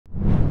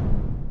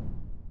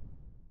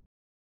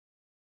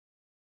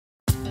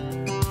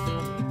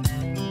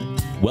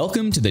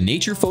Welcome to the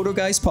Nature Photo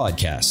Guys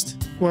podcast,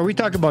 where we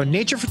talk about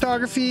nature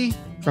photography,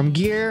 from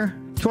gear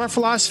to our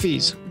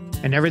philosophies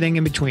and everything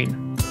in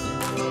between.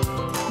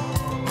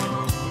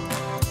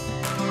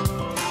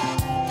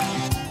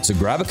 So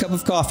grab a cup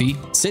of coffee,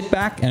 sit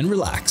back and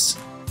relax.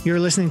 You're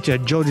listening to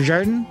Joe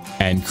Desjardins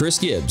and Chris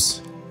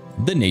Gibbs,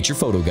 the Nature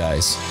Photo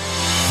Guys.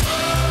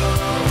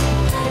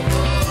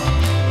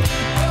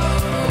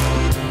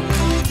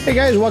 Hey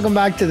guys, welcome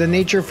back to the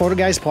Nature Photo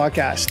Guys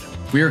podcast.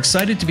 We are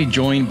excited to be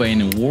joined by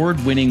an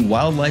award-winning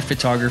wildlife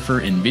photographer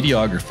and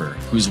videographer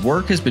whose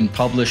work has been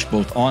published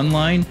both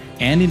online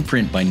and in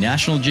print by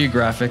National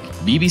Geographic,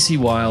 BBC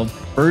Wild,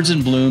 Birds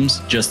and Blooms,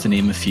 just to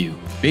name a few.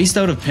 Based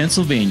out of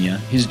Pennsylvania,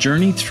 his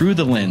journey through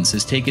the lens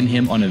has taken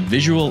him on a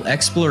visual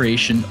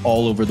exploration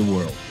all over the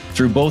world.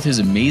 Through both his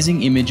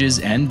amazing images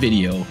and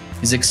video,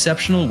 his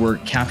exceptional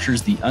work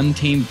captures the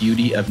untamed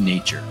beauty of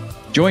nature.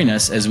 Join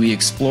us as we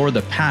explore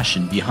the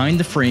passion behind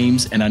the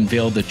frames and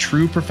unveil the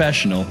true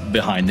professional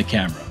behind the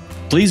camera.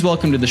 Please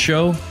welcome to the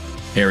show,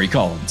 Harry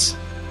Collins.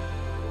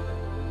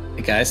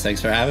 Hey guys,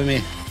 thanks for having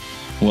me.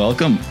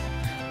 Welcome.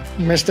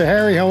 Mr.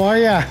 Harry, how are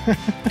you?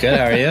 Good,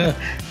 how are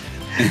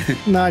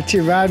you? Not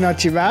too bad, not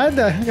too bad.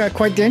 Got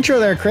quite the intro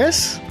there,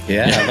 Chris.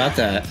 Yeah, how about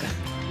that?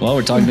 Well,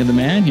 we're talking to the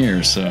man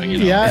here, so you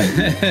know.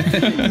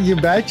 Yeah, you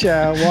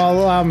betcha.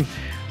 Well,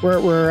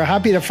 we're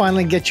happy to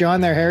finally get you on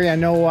there, Harry. I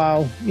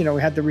know, we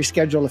had to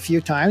reschedule a few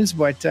times,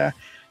 but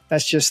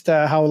that's just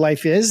how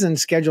life is and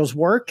schedules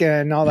work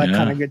and all that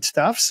kind of good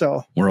stuff.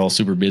 So we're all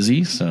super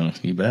busy, so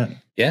you bet.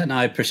 Yeah, no,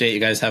 I appreciate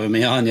you guys having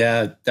me on.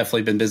 Yeah,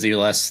 definitely been busy the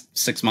last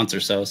 6 months or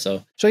so.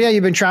 So yeah,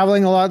 you've been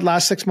traveling a lot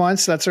last 6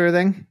 months, that sort of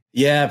thing.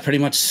 Yeah, pretty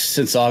much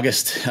since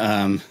August.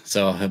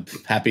 So I'm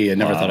happy. I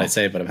never thought I'd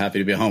say it, but I'm happy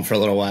to be home for a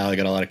little while. I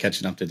got a lot of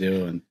catching up to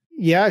do. And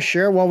yeah,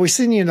 sure. Well, we've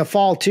seen you in the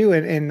fall too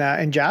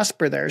in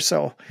Jasper there.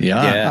 So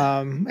yeah.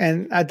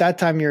 And at that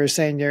time you were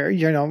saying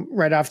you're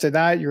right after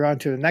that, you're on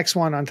to the next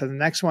one,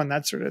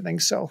 that sort of thing.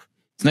 So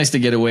it's nice to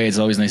get away. It's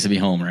always nice to be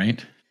home,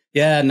 right?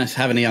 Yeah, and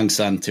having a young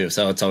son too,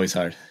 so it's always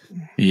hard.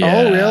 Yeah.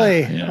 Oh,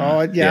 really? Yeah.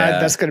 Oh, yeah.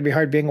 That's going to be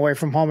hard being away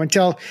from home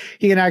until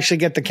he can actually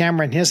get the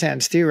camera in his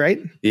hands too, right?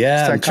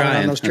 Yeah, I'm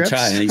trying.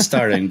 He's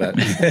starting, but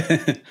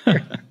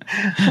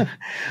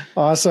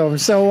awesome.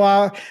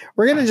 So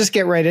we're going to just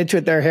get right into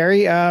it there,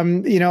 Harry.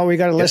 We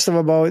got a list of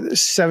about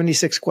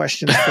 76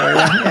 questions for you.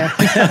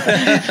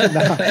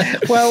 No.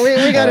 Well,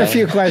 we got a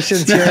few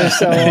questions here.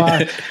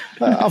 So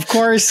of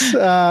course,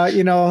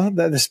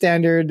 the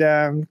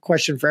standard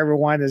question for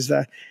everyone is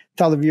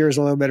tell the viewers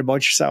a little bit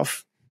about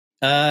yourself.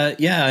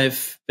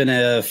 I've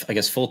been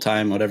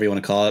full-time, whatever you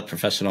want to call it,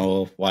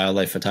 professional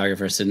wildlife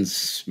photographer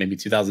since maybe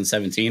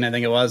 2017, I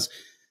think it was.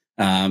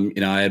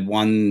 I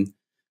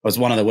was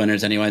one of the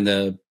winners anyway in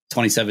the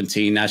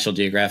 2017 National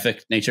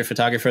Geographic Nature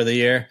Photographer of the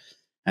Year.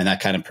 And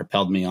that kind of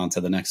propelled me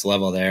onto the next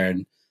level there.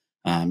 And,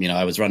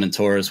 I was running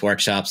tours,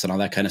 workshops and all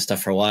that kind of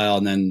stuff for a while.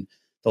 And then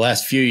the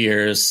last few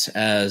years,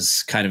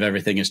 as kind of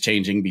everything is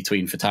changing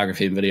between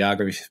photography and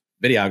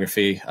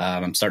videography,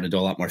 I'm starting to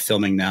do a lot more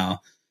filming now.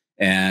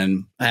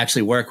 And I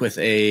actually work with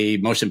a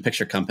motion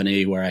picture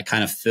company where I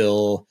kind of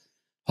fill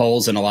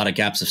holes in a lot of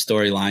gaps of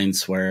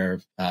storylines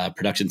where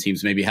production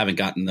teams maybe haven't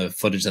gotten the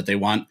footage that they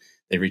want.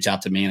 They reach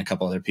out to me and a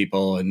couple other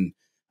people, and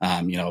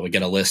we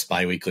get a list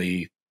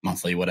biweekly,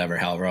 monthly, whatever,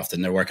 however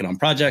often they're working on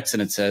projects,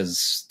 and it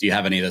says, "Do you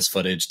have any of this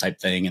footage?" type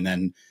thing. And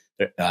then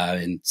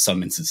in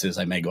some instances,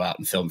 I may go out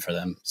and film for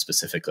them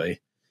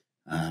specifically.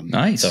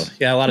 Nice. So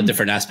yeah, a lot of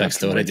different aspects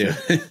to what I do.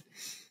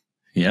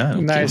 Yeah.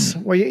 Nice.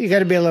 Well, you got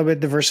to be a little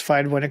bit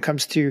diversified when it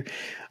comes to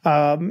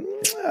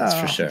that's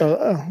for sure.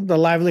 the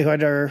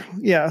livelihood or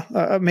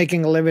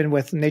making a living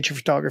with nature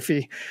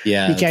photography.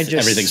 Yeah. You can't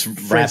just, everything's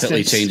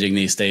rapidly changing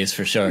these days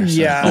for sure.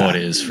 So. Yeah. Oh, it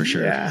is for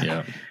sure.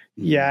 Yeah.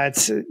 Yeah.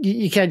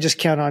 You can't just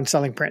count on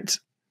selling prints.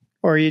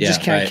 Or you just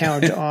can't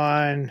count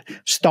on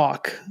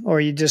stock, or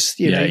you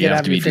just you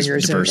have to be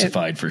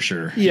diversified for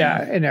sure.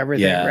 Yeah, and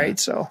everything, right?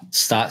 So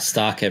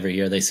stock every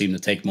year they seem to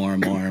take more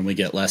and more, and we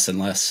get less and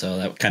less. So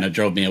that kind of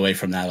drove me away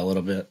from that a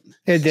little bit.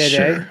 It did,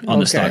 sure. On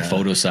the stock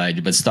photo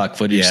side, but stock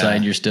footage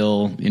side, you're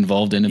still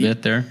involved in a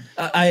bit there.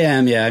 I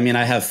am, yeah. I mean,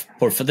 I have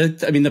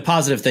the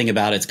positive thing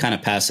about it's kind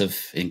of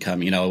passive income.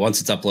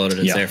 Once it's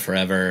uploaded, it's there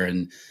forever,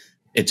 and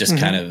it just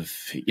kind of,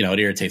 it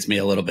irritates me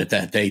a little bit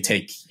that they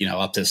take,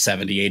 up to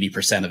 70,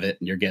 80% of it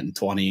and you're getting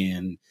 20.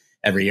 And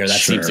every year that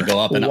seems to go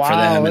up and up for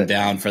them and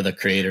down for the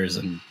creators.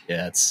 And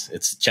yeah, it's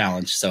a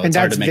challenge. So it's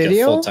hard to make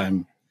it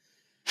full-time.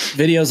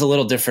 Video's a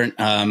little different.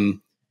 And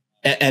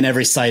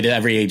every site,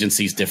 every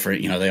agency is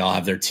different. They all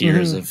have their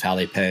tiers of how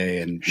they pay.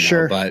 And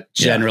but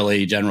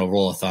generally, general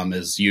rule of thumb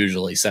is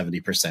usually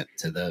 70%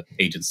 to the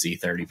agency,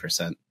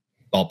 30%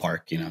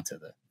 ballpark, to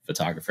the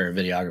photographer,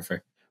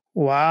 videographer.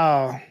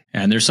 Wow.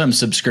 And there's some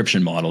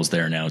subscription models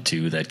there now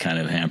too that kind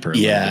of hamper.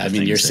 Yeah. I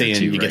mean, you're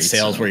seeing, you get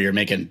sales where you're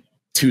making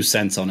 2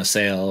 cents on a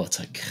sale. It's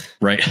like,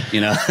 right.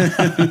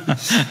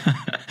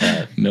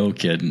 No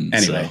kidding.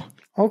 Anyway.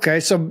 So.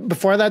 Okay. So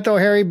before that though,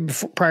 Harry,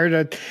 prior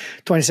to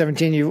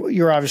 2017,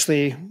 you're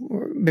obviously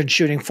been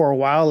shooting for a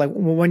while. Like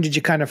when did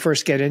you kind of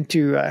first get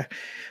into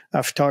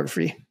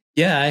photography?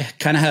 Yeah, I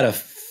kind of had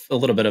a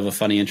little bit of a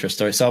funny intro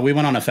story. So we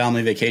went on a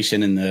family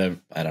vacation in the,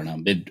 I don't know,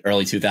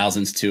 early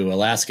 2000s to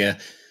Alaska.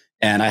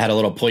 And I had a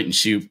little point and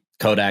shoot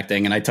Kodak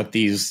thing. And I took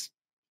these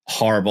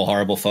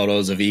horrible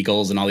photos of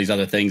eagles and all these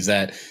other things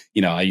that,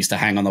 you know, I used to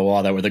hang on the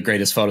wall that were the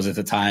greatest photos at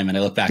the time. And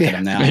I look back at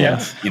them now,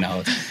 you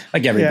know,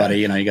 like everybody,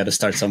 you know, you got to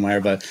start somewhere.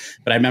 But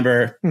I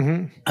remember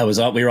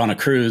we were on a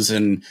cruise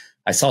and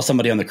I saw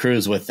somebody on the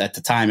cruise with, at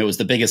the time, it was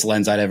the biggest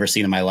lens I'd ever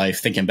seen in my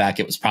life. Thinking back,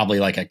 it was probably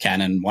like a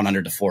Canon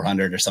 100 to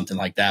 400 or something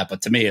like that.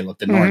 But to me, it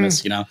looked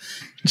enormous, you know?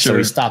 So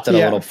we stopped at a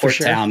little port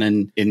town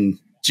in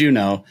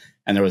Juneau,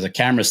 and there was a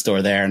camera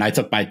store there. And I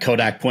took my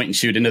Kodak point and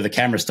shoot into the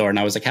camera store. And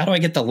I was like, how do I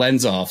get the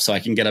lens off so I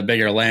can get a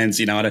bigger lens?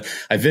 You know, and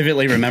I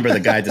vividly remember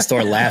the guy at the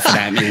store laughing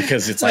at me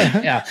because it's like,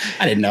 I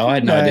didn't know. I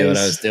had no idea what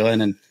I was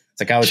doing. And it's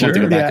like, I always want to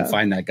go back and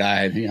find that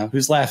guy, you know,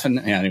 who's laughing.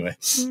 Yeah, anyway,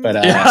 but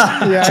so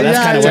that's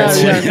kind of where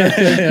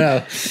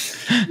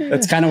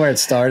that's kind of where it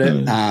started.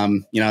 You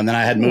know, and then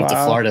I had moved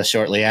to Florida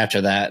shortly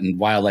after that, and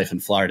wildlife in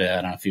Florida,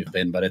 I don't know if you've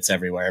been, but it's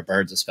everywhere,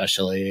 birds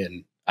especially,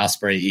 and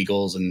osprey,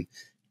 eagles, and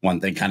one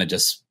thing kind of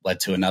just led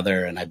to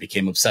another, and I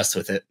became obsessed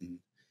with it.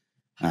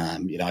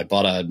 And, you know, I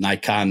bought a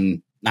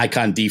Nikon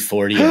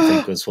D40, I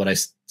think was what I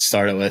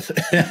started with.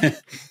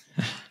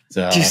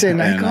 So, did you say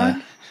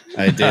Nikon?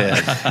 I did.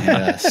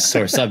 Yeah,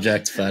 sore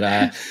subject, but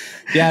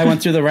yeah, I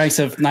went through the ranks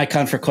of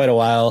Nikon for quite a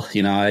while.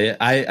 You know,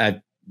 I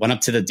went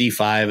up to the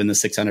D5 and the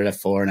 600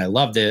 f4, and I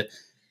loved it.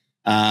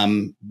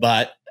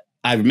 But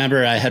I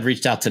remember I had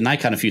reached out to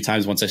Nikon a few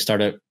times once I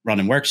started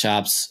running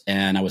workshops,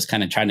 and I was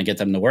kind of trying to get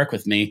them to work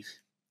with me.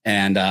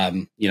 And,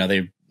 you know,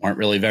 they weren't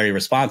really very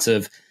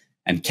responsive.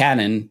 And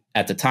Canon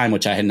at the time,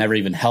 which I had never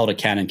even held a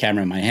Canon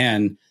camera in my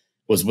hand,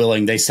 was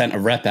willing. They sent a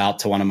rep out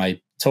to one of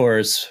my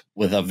tours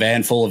with a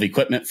van full of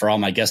equipment for all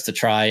my guests to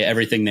try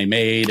everything they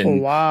made. And,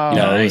 you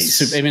know, it was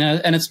super, I mean,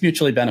 and it's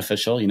mutually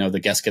beneficial. You know, the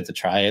guests get to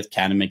try it.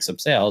 Canon makes some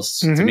sales.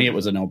 To me, it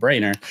was a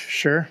no-brainer.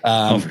 Sure.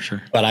 For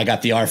sure. But I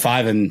got the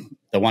R5 and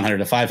the 100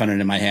 to 500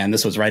 in my hand.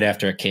 This was right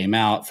after it came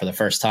out for the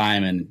first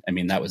time. And I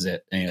mean, that was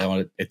it. And, you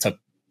know, it took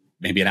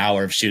maybe an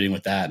hour of shooting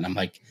with that. And I'm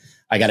like,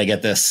 I got to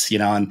get this, you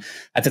know, and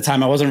at the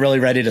time I wasn't really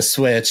ready to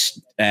switch,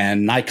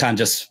 and Nikon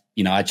just,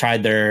 you know, I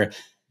tried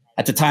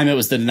at the time it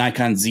was the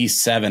Nikon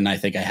Z7, I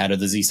think I had, or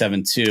the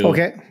Z7 II.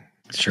 Okay.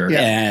 Sure. Yeah.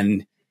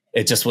 And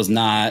it just was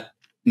not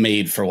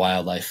made for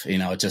wildlife. You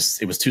know, it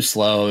was too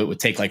slow. It would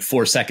take like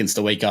 4 seconds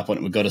to wake up when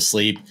it would go to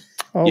sleep.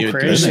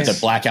 Crazy. The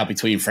blackout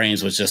between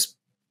frames was just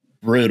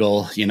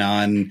brutal, you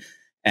know,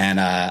 and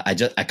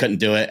I couldn't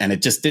do it. And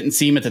it just didn't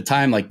seem at the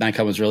time like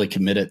Nikon was really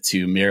committed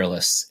to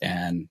mirrorless.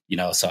 And, you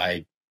know, so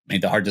I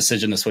made the hard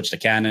decision to switch to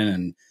Canon,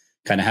 and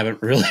kind of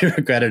haven't really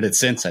regretted it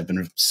since. I've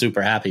been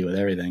super happy with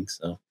everything.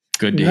 So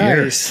good to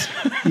hear.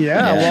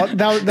 Yeah. Well,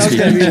 that was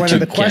going to be one of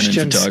the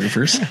questions.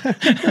 Photographers.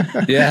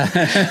 Yeah.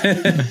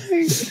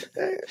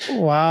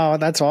 Wow.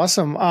 That's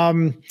awesome.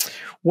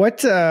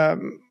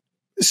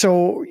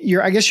 So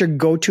I guess your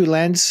go-to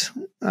lens,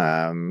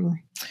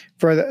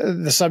 for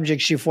the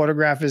subjects you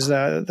photograph is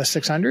the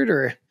 600,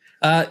 or?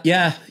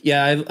 Yeah.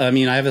 I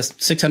mean, I have a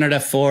 600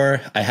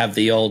 f4. I have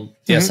the old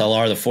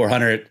DSLR, the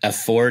 400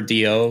 f4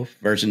 DO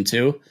version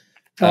 2.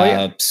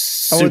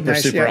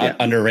 Super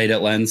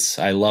underrated lens.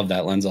 I love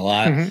that lens a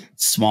lot.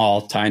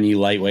 Small, tiny,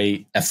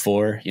 lightweight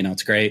f4. You know,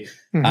 it's great.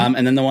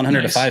 And then the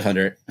 100 to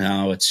 500,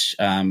 which,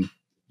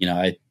 you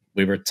know,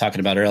 we were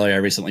talking about earlier. I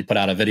recently put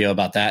out a video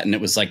about that, and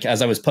it was like,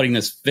 as I was putting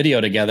this video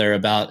together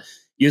about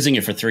using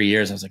it for 3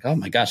 years, I was like, oh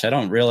my gosh, I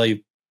don't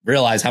really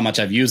realize how much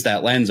I've used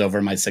that lens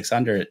over my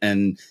 600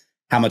 and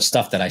how much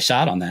stuff that I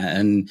shot on that.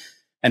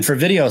 And for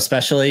video,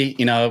 especially,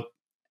 you know,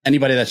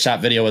 anybody that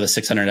shot video with a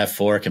 600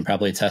 f4 can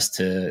probably attest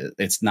to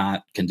it's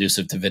not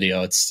conducive to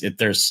video. It's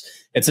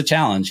a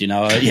challenge, you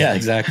know? Yeah,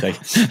 exactly.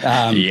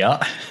 You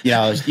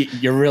know,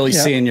 you're really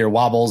seeing your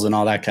wobbles and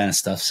all that kind of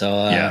stuff.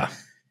 So,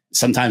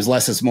 sometimes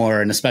less is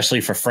more. And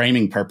especially for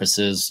framing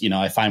purposes, you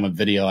know, I find with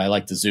video, I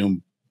like to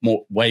zoom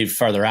way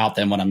further out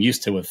than what I'm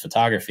used to with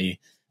photography,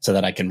 so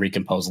that I can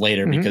recompose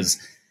later. Because,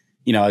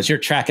 you know, as you're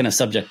tracking a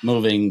subject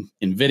moving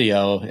in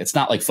video, it's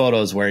not like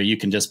photos where you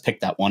can just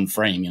pick that one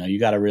frame. You know, you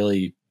got to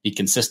really be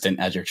consistent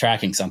as you're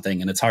tracking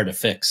something, and it's hard to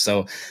fix.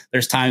 So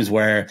there's times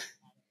where,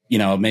 you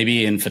know,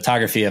 maybe in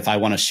photography, if I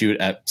want to shoot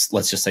at,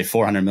 let's just say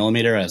 400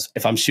 millimeter,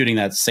 if I'm shooting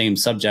that same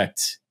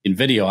subject in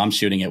video, I'm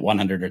shooting at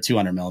 100 or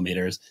 200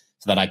 millimeters,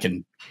 so that I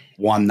can,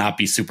 one, not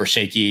be super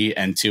shaky,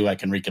 and two, I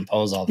can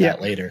recompose all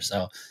that later.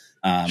 So,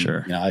 you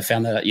know, I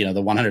found that, you know,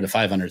 the 100 to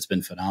 500 has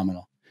been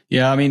phenomenal.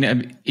 Yeah, I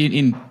mean,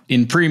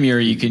 in Premiere,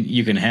 you can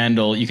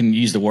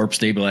use the warp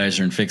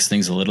stabilizer and fix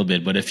things a little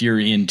bit, but if you're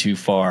in too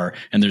far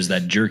and there's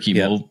that jerky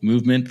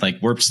movement,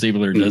 like warp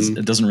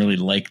stabilizer doesn't really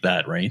like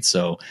that, right?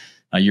 So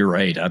you're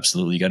right,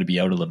 absolutely, you got to be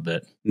out a little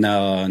bit.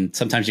 No, and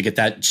sometimes you get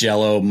that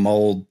jello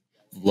mold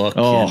look.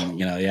 Oh, and,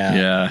 you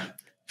know,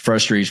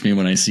 frustrates me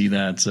when I see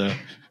that. So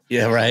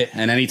yeah, right.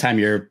 And anytime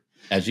you're,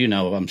 as you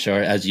know, I'm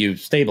sure, as you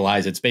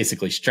stabilize, it's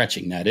basically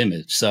stretching that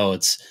image. So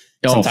it's,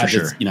 Sometimes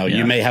sure. it's,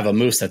 you may have a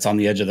moose that's on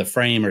the edge of the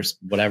frame or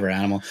whatever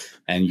animal,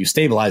 and you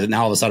stabilize it.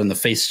 Now all of a sudden the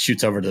face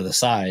shoots over to the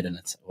side, and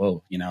it's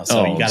so you got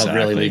to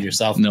really leave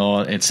yourself. No,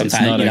 it's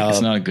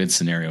not a good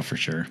scenario for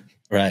sure.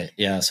 Right.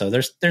 Yeah. So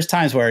there's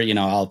times where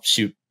I'll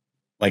shoot,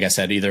 like I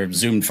said, either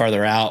zoomed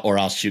farther out, or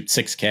I'll shoot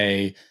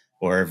 6K,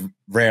 or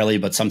rarely,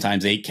 but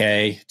sometimes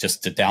 8K,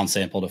 just to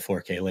downsample to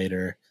 4K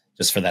later,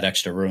 just for that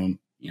extra room,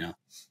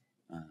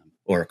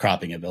 or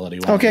cropping ability.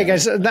 Okay,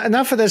 guys,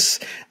 enough of this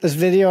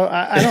video.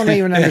 I don't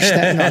even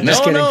understand.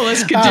 No,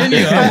 let's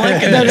continue. I'm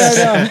liking this.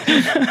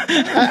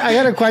 I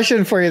got a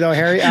question for you though,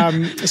 Harry.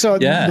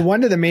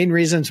 One of the main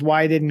reasons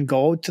why I didn't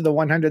go to the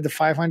 100 to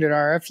 500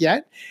 RF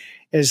yet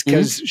is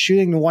because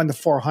shooting the 1 to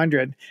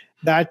 400,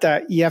 that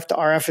EF to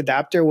RF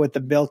adapter with the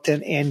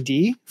built-in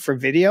ND for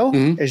video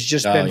has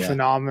just been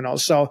phenomenal.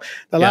 So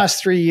the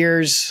last 3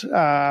 years,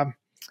 not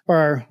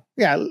the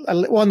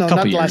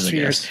last 3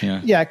 years.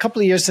 Yeah, a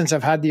couple of years since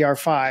I've had the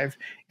R5.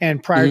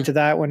 And prior to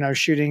that, when I was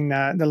shooting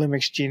the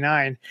Lumix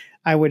G9,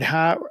 I would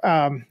have,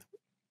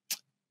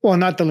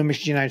 not the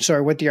Lumix G9,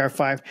 sorry, with the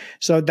R5.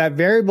 So that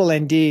variable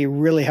ND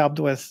really helped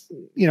with,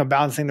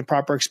 balancing the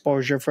proper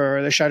exposure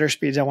for the shutter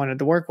speeds I wanted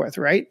to work with,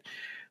 right?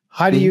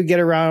 How do you get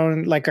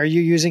around, like, are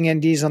you using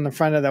NDs on the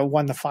front of the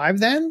 1 to 5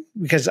 then?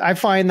 Because I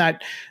find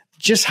that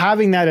just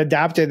having that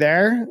adapter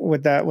there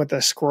with the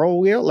scroll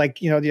wheel, like,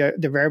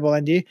 the variable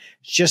ND, it's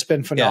just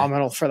been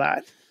phenomenal for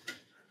that.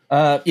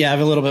 I have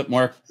a little bit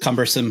more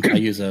cumbersome. I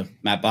use a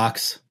matte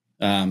box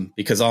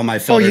because all my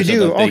filters. Oh, you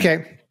do?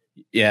 Okay.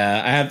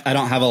 Yeah, I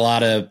don't have a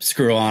lot of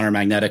screw on or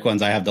magnetic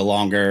ones. I have the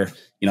longer,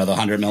 the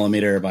 100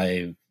 millimeter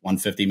by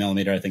 150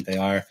 millimeter, I think they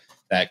are,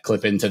 that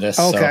clip into this.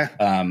 Okay.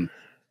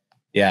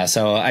 So,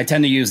 so I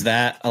tend to use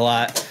that a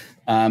lot.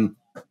 The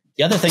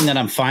other thing that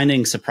I'm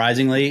finding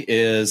surprisingly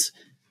is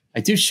I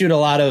do shoot a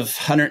lot of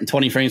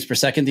 120 frames per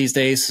second these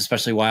days,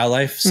 especially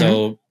wildlife.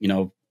 So,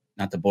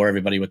 not to bore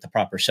everybody with the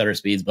proper shutter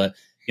speeds, but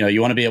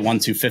you want to be at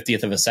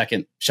 1/250th of a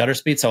second shutter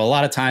speed. So a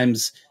lot of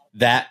times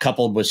that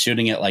coupled with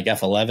shooting at like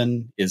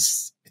F11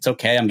 it's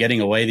okay. I'm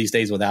getting away these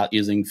days without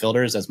using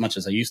filters as much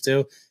as I used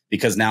to,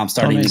 because now I'm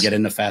starting to get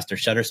into faster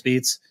shutter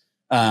speeds.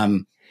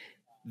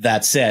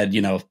 That said,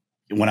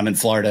 when I'm in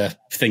Florida,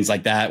 things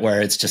like that,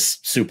 where it's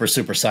just super,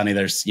 super sunny,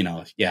 there's,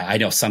 I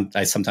know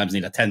I sometimes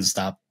need a 10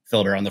 stop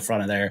filter on the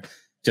front of there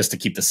just to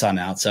keep the sun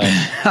out. So,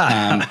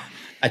 I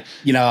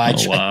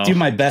do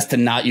my best to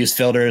not use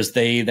filters.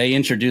 They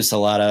introduce a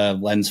lot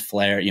of lens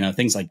flare,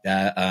 things like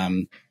that.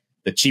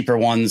 The cheaper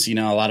ones, a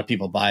lot of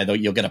people buy, though,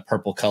 you'll get a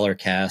purple color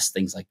cast,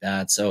 things like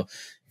that. So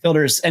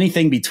filters,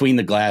 anything between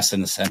the glass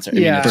and the sensor.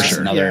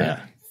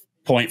 Another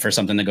point for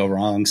something to go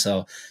wrong.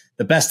 So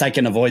the best I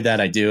can avoid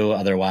that, I do.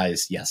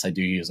 Otherwise, yes, I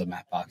do use a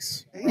matte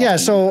box. Yeah.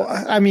 So,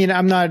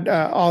 I'm not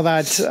all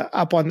that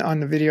up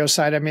on the video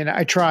side.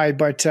 I tried,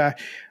 but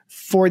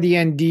for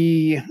the ND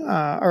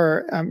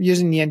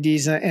using the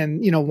NDs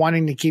and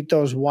wanting to keep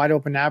those wide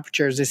open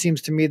apertures, it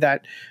seems to me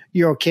that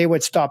you're okay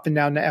with stopping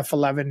down to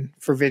F11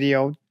 for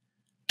video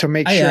to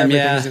make sure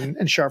everything's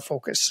in sharp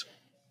focus.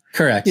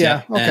 Correct.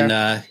 Yeah. Okay.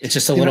 And it's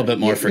just a little bit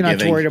more forgiving.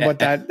 You're not worried about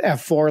that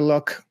F4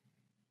 look.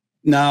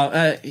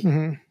 No,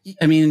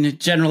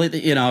 generally,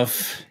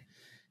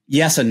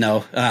 yes and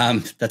no.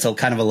 That's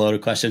kind of a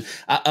loaded question.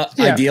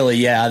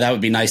 Ideally, that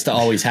would be nice to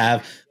always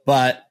have,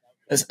 but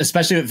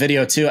especially with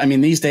video too.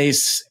 These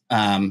days,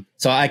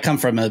 so I come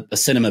from a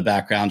cinema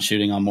background,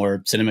 shooting on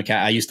more cinema.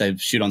 I used to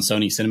shoot on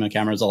Sony cinema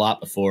cameras a lot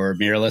before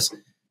mirrorless.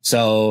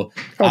 So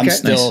I'm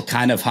still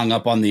kind of hung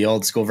up on the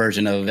old school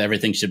version of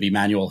everything should be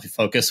manual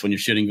focus when you're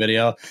shooting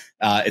video.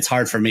 It's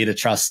hard for me to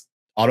trust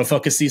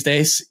autofocus these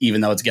days, even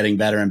though it's getting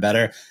better and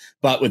better.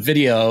 But with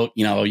video,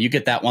 you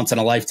get that once in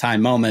a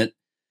lifetime moment.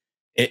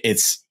 It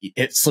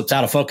slips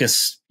out of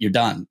focus, you're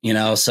done.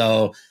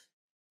 So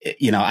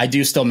I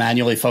do still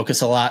manually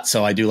focus a lot.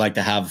 So I do like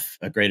to have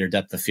a greater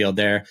depth of field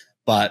there.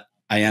 But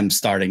I am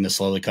starting to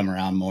slowly come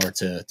around more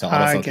to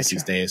autofocus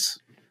these days.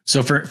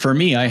 So for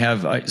me, I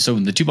have so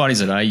the two bodies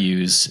that I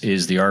use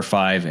is the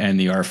R5 and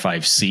the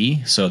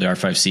R5C. So the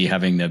R5C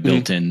having the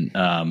built-in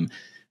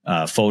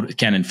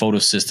Canon photo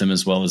system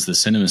as well as the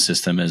cinema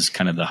system as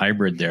kind of the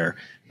hybrid there.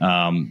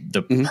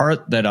 The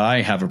part that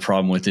I have a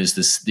problem with is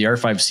the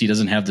R5C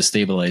doesn't have the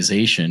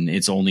stabilization.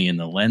 It's only in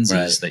the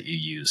lenses that you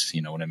use.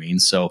 You know what I mean?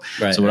 So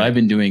what I've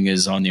been doing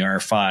is on the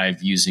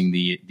R5 using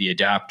the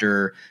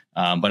adapter.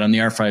 But on the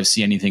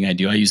R5C, anything I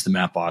do, I use the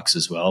matte box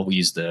as well. I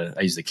use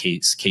the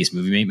case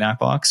movie mate matte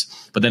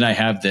box, but then I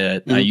have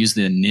I use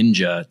the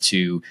Ninja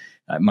to,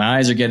 my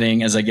eyes are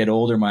getting, as I get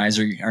older, my eyes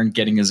aren't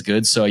getting as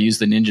good. So I use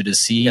the Ninja to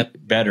see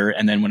better.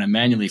 And then when I'm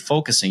manually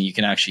focusing, you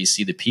can actually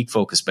see the peak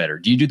focus better.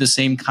 Do you do the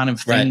same kind of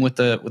thing with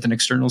an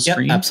external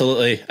screen?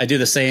 Absolutely. I do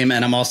the same.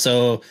 And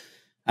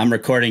I'm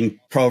recording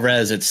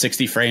ProRes at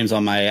 60 frames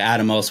on my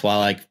Atomos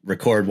while I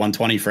record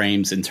 120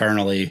 frames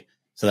internally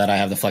so that I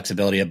have the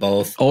flexibility of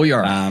both. Oh, you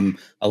are. So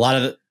a lot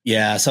of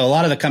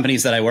the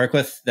companies that I work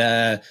with,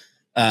 the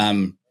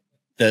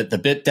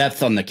bit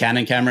depth on the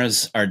Canon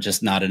cameras are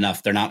just not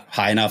enough. They're not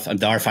high enough. The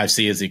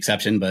R5C is the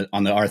exception, but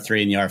on the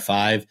R3 and the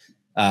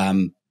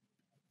R5,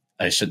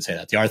 I shouldn't say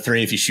that. The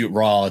R3, if you shoot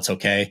raw, it's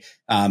okay.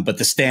 But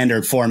the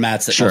standard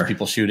formats that most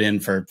people shoot in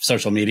for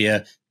social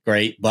media,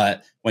 great.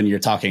 But when you're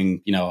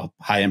talking, you know,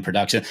 high end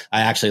production,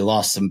 I actually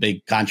lost some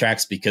big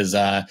contracts because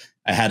I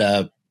had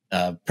a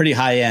pretty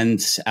high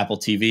end Apple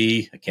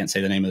TV. I can't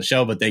say the name of the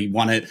show, but they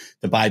wanted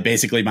to buy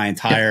basically my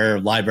entire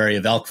library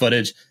of elk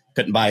footage.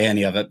 Couldn't buy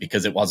any of it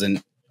because it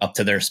wasn't up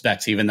to their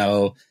specs, even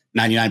though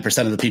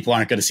 99% of the people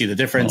aren't going to see the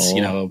difference.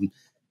 You know,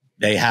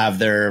 they have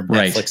their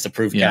Netflix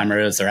approved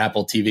cameras, their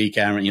Apple TV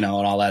camera, you know,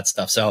 and all that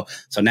stuff. So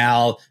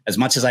now, as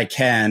much as I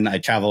can, I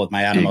travel with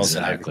my Atomos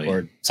and I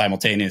record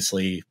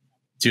simultaneously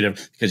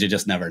because you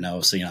just never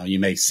know. So, you know, you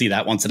may see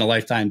that once in a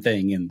lifetime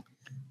thing, and,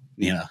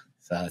 you know,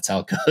 so that's how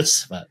it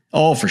goes. But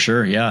for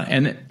sure. Yeah.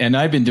 And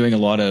I've been doing a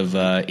lot of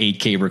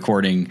 8K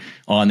recording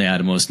on the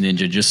Atomos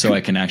Ninja just so I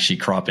can actually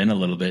crop in a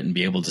little bit and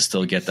be able to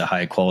still get the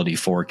high quality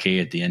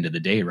 4K at the end of the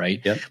day. Right.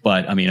 Yep.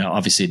 But I mean,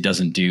 obviously it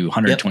doesn't do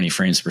 120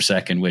 frames per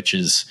second, which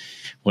is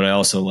what I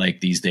also like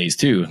these days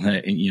too,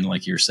 you know,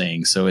 like you're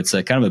saying. So it's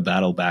a kind of a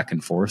battle back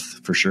and forth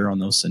for sure on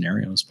those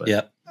scenarios.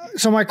 But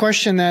So my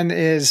question then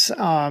is,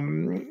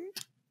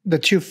 the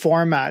two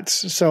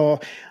formats. So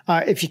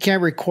if you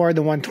can't record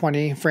the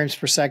 120 frames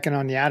per second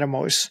on the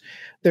Atomos,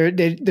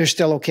 they're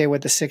still okay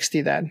with the 60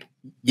 then?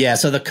 Yeah.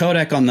 So the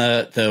codec on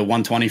the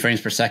 120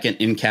 frames per second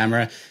in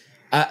camera.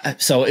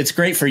 So it's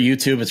great for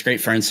YouTube. It's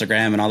great for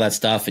Instagram and all that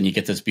stuff. And you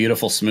get this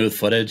beautiful smooth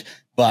footage,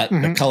 but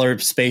the color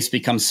space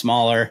becomes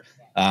smaller.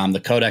 The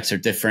codecs are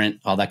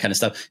different, all that kind of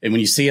stuff. And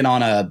when you see it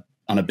on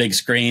a big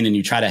screen and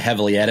you try to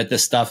heavily edit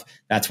this stuff,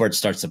 that's where it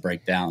starts to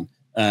break down.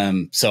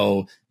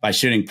 So by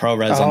shooting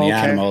ProRes on the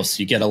Atomos,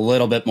 you get a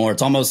little bit more.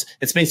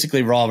 It's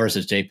basically RAW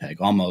versus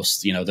JPEG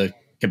almost, you know, the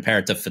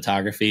comparative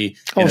photography.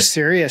 Oh,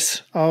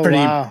 serious.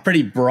 Oh,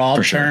 pretty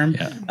broad term.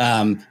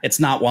 Yeah. It's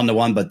not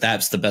 1-to-1, but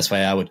that's the best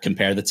way I would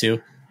compare the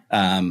two.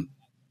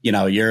 You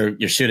know, you're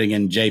shooting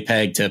in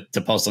JPEG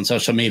to post on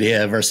social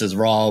media versus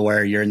RAW,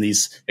 where you're in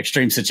these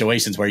extreme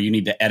situations where you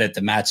need to edit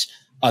to match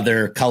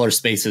other color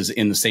spaces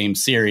in the same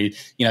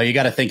series. You know, you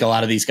got to think a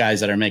lot of these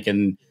guys that are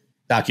making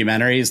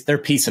documentaries, they're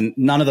piecing,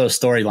 none of those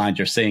storylines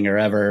you're seeing are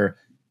ever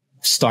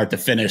start to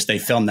finish. They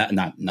film that,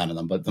 not none of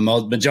them, but the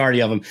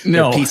majority of them,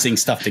 they're piecing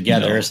stuff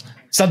together,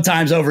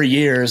 sometimes over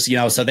years, you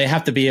know, so they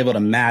have to be able to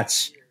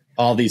match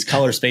all these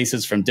color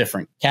spaces from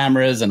different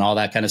cameras and all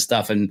that kind of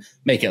stuff and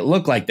make it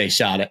look like they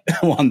shot it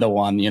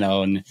 1-to-1, you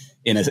know, and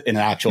in an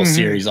actual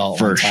series all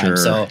at one time. Sure.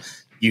 So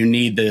you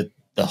need the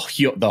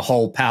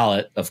whole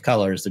palette of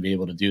colors to be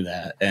able to do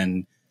that,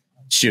 and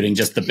shooting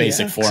just the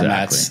basic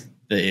formats. Exactly.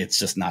 It's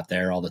just not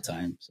there all the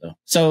time.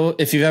 So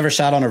if you've ever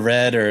shot on a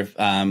Red, or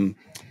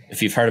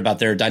if you've heard about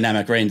their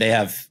dynamic range,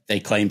 they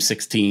claim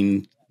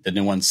 16, the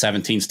new one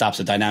 17 stops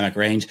at dynamic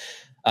range.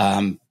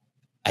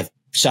 I've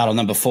shot on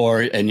them before,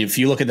 and if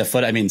you look at the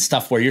foot, I mean,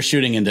 stuff where you're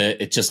shooting into,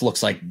 it just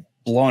looks like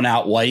blown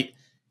out white,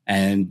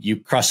 and you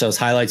crush those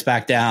highlights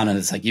back down, and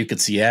it's like you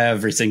could see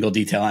every single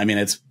detail. I mean,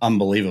 it's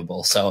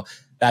unbelievable. So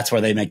that's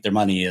where they make their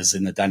money, is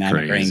in the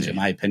dynamic range, in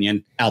my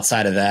opinion.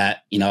 Outside of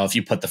that, you know, if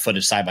you put the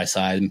footage side by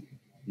side,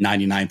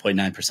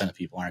 99.9% of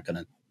people aren't going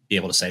to be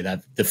able to say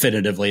that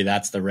definitively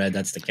that's the Red,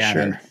 that's the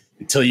Canon,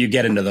 until you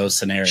get into those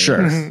scenarios.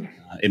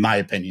 In my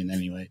opinion,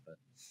 anyway. But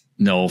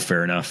no,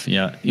 fair enough.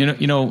 Yeah.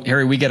 You know,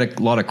 Harry, we get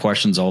a lot of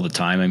questions all the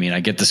time. I mean, I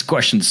get this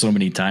question so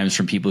many times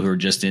from people who are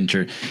just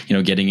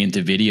getting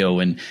into video,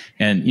 and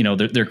you know,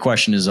 their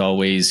question is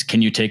always,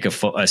 can you take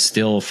a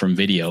still from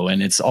video?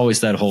 And it's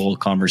always that whole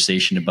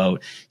conversation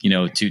about, you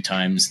know, 2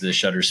 times the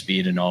shutter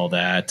speed and all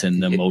that,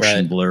 and the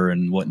motion blur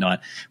and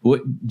whatnot.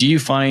 What do you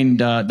find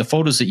the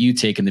photos that you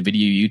take and the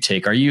video you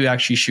take? Are you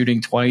actually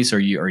shooting twice? Are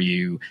you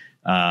you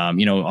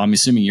know, I'm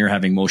assuming you're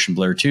having motion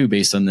blur too,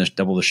 based on the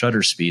double the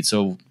shutter speed.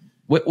 So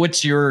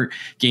what's your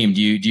game?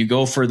 Do you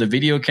go for the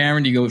video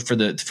camera? Do you go for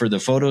the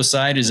photo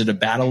side? Is it a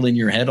battle in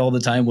your head all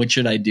the time? What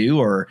should I do?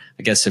 Or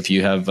I guess if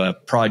you have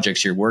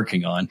projects you're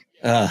working on.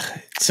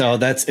 So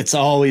it's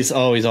always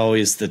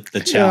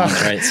the challenge,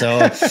 right? So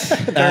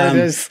There it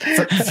is.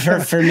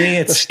 For me,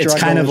 it's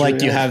kind of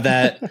like you have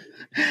that.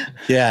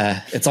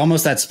 Yeah, it's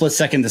almost that split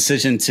second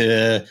decision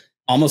to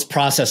almost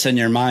process in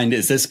your mind,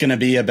 is this going to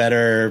be a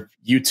better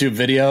YouTube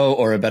video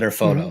or a better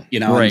photo? You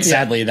know, and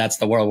sadly, that's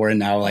the world we're in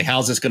now. Like,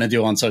 how's this going to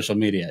do on social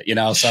media? You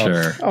know, so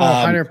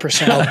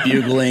 100%. elk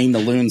bugling, the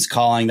loons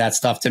calling, that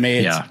stuff, to me,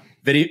 it's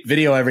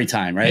video every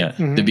time, right?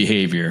 Yeah, the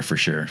behavior for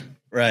sure.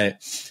 Right.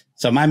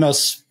 So my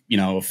most, you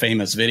know,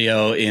 famous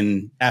video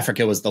in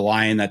Africa was the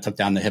lion that took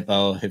down the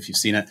hippo, if you've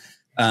seen it.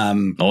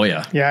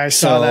 Yeah, I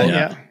saw that.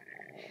 Yeah.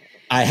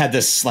 I had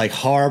this like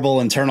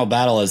horrible internal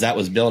battle as that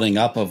was building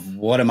up of,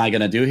 what am I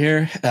going to do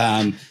here?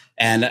 And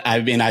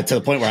I mean, to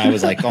the point where I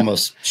was like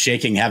almost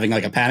shaking, having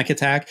like a panic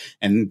attack.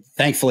 And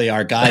thankfully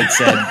our guide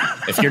said,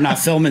 if you're not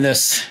filming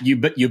this, you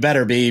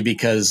better be,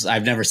 because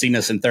I've never seen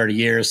this in 30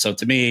 years. So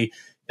to me,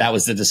 that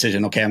was the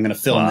decision. Okay, I'm going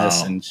to film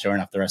this. And sure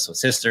enough, the rest was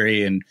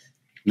history, and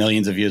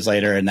millions of views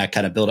later. And that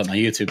kind of built up my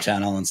YouTube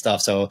channel and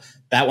stuff. So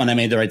that one, I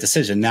made the right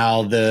decision.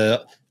 Now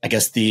the I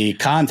guess the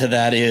con to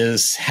that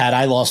is, had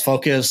I lost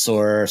focus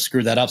or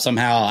screwed that up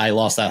somehow, I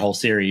lost that whole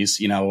series,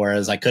 you know,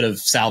 whereas I could have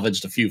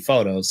salvaged a few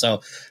photos.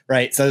 So,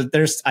 right. So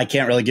I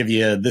can't really give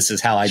you, this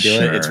is how I do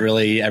it. It's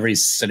really, every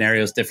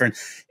scenario is different.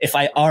 If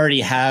I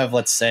already have,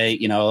 let's say,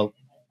 you know,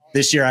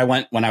 this year I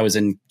went, when I was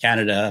in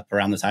Canada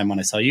around the time when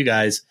I saw you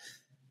guys,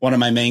 one of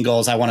my main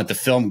goals, I wanted to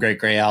film great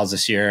gray owls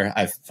this year.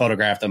 I've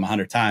photographed them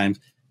 100 times,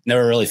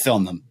 never really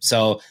filmed them.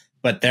 So,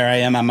 but there I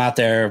am. I'm out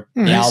there,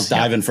 the owls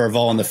diving for a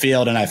vole in the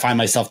field, and I find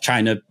myself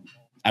trying to.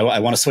 I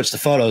want to switch the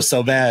photos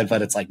so bad,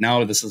 but it's like,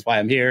 no, this is why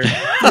I'm here.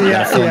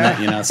 It,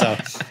 you know. So,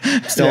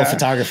 still a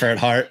photographer at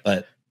heart,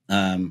 but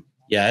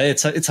yeah,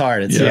 it's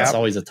hard. It's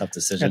always a tough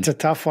decision. It's a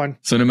tough one.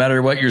 So no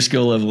matter what your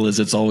skill level is,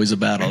 it's always a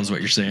battle, is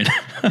what you're saying.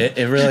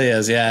 It really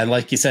is. Yeah. And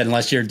like you said,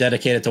 unless you're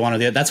dedicated to one or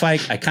the other, that's why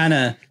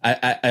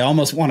I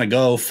almost want to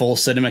go full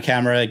cinema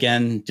camera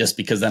again, just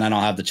because then I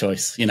don't have the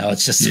choice. You know,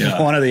 it's just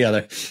one or the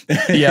other.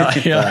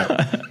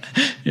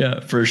 Yeah,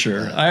 for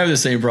sure. I have the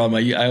same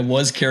problem. I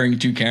was carrying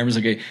 2 cameras.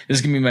 Okay, this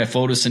is going to be my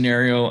photo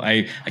scenario.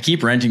 I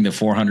keep renting the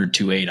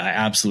 400-2.8. I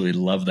absolutely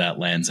love that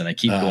lens, and I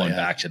keep going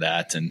back to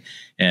that.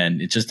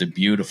 And it's just a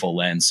beautiful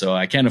lens. So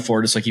I can't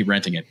afford it, so I keep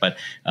renting it. But,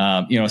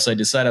 you know, so I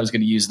decided I was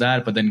going to use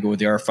that, but then go with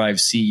the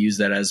R5C, use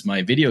that as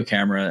my video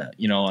camera,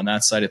 you know, on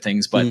that side of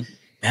things. But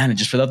man,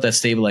 just without that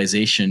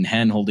stabilization,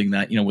 hand holding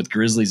that, you know, with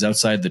grizzlies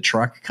outside the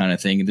truck kind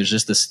of thing, there's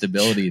just the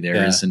stability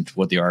there isn't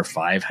what the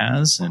R5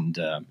 has. And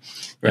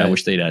I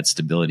wish they'd add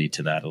stability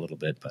to that a little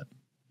bit, but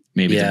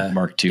maybe the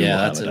Mark II will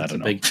have it. I don't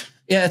know.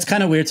 Yeah, it's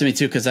kind of weird to me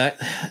too, because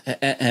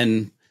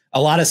and a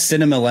lot of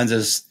cinema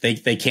lenses,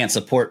 they can't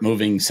support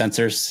moving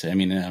sensors. I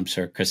mean, I'm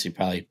sure Chris, you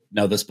probably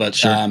know this, but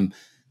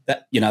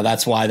that, you know,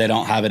 that's why they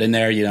don't have it in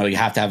there. You know, you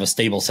have to have a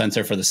stable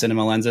sensor for the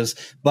cinema lenses.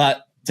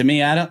 But to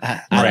me, I don't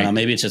know.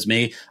 Maybe it's just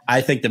me.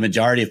 I think the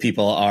majority of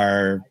people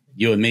are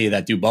you and me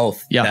that do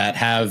both. That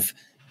have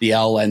the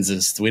L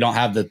lenses. We don't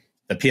have the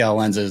PL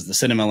lenses, the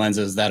cinema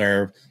lenses that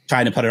are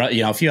trying to put it.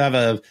 You know, if you have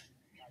a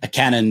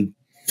Canon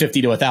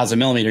 50 to 1,000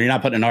 millimeter, you're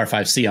not putting an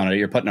R5C on it.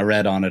 You're putting a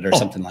red on it or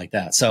something like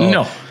that. So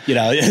no, you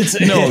know, it's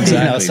exactly.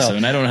 You know, so,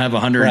 and I don't have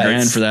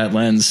 $100,000 for that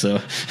lens. So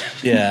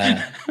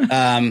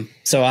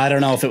so I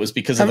don't know if it was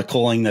because of the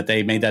cooling that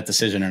they made that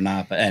decision or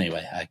not. But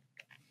anyway, I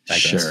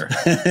sure.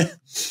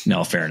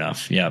 No, fair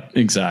enough. Yeah,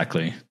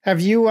 exactly.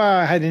 Have you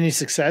had any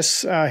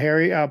success,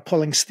 Harry,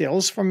 pulling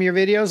stills from your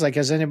videos? Like,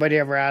 has anybody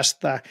ever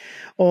asked,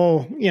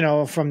 you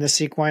know, from the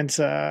sequence,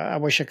 I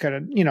wish I could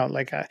have, you know,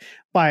 like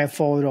buy a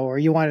photo, or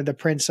you wanted to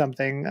print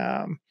something?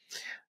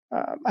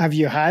 Have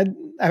you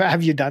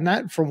done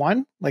that for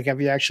one? Like,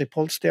 have you actually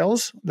pulled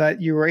stills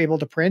that you were able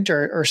to print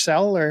or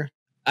sell? Or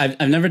I've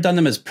never done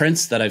them as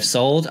prints that I've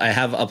sold. I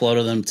have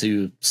uploaded them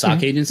to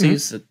stock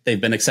agencies. They've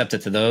been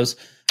accepted to those.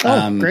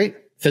 Great.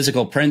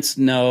 Physical prints,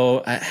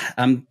 no.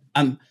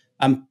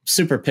 I'm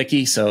super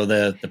picky, so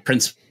the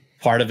prints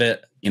part of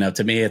it, you know,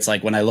 to me, it's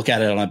like when I look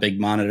at it on a big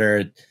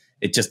monitor,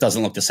 it just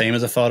doesn't look the same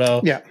as a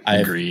photo. Yeah,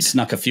 I've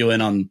snuck a few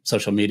in on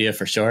social media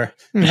for sure.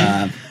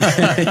 Sure.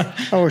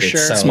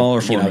 So,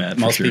 smaller format. You know,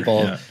 most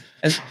people,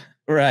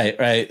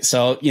 right.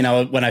 So, you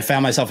know, when I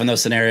found myself in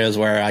those scenarios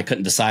where I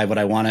couldn't decide what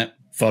I wanted,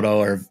 photo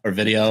or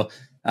video,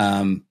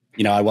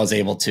 you know, I was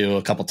able to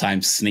a couple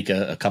times sneak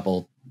a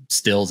couple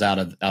stills out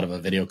of a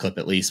video clip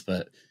at least,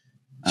 but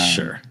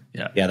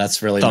yeah,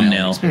 that's really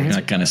thumbnail,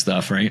 that kind of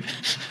stuff, right?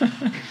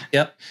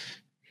 Yep.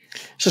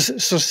 So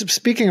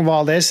speaking of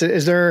all this,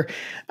 is there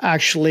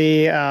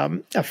actually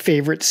a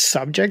favorite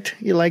subject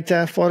you like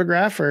to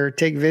photograph or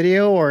take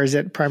video, or is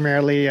it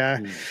primarily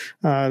the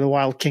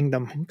Wild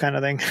Kingdom kind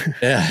of thing?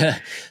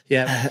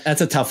 Yeah,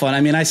 that's a tough one.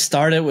 I mean, I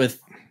started with.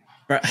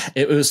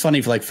 It was funny,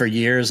 for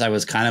years I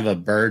was kind of a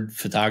bird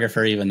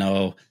photographer, even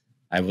though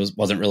I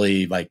wasn't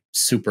really like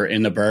super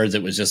into birds.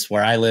 It was just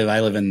where I live.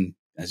 I live in,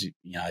 as you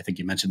know, I think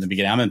you mentioned in the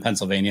beginning, I'm in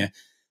Pennsylvania.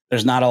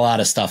 There's not a lot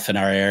of stuff in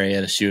our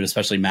area to shoot,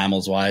 especially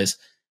mammals wise.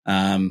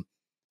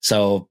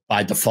 So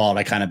by default,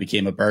 I kind of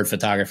became a bird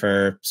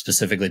photographer,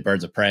 specifically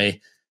birds of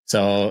prey.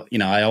 So, you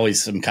know, I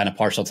always am kind of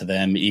partial to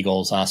them: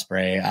 eagles,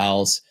 osprey,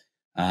 owls.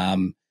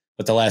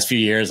 But the last few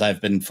years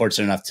I've been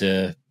fortunate enough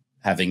to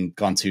having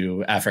gone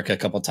to Africa a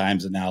couple of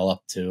times and now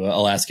up to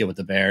Alaska with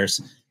the bears.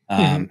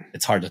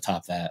 It's hard to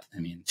top that. I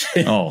mean,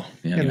 you know,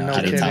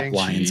 hard to top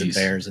lions and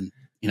bears, and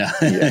you know,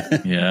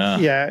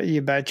 yeah,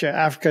 you betcha.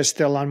 Africa's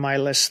still on my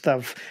list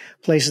of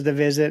places to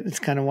visit. It's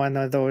kind of one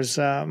of those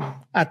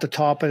at the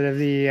top of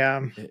the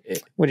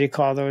what do you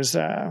call those?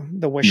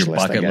 The wish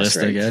list, bucket list,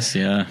 right? I guess.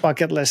 Yeah,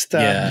 bucket list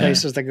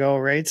places to go,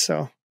 right?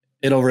 So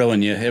it'll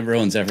ruin you. It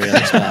ruins every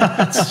other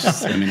spot. It's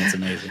just, I mean, it's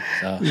amazing.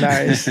 So.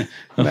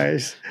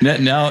 Nice.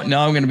 Now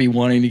I'm going to be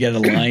wanting to get a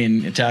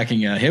lion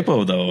attacking a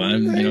hippo, though.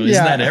 Isn't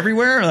that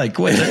everywhere? Like,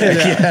 what?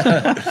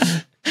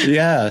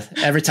 Yeah.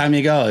 Every time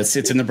you go, it's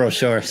in the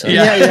brochure. So.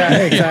 Yeah,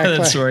 exactly. Yeah,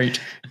 that's right.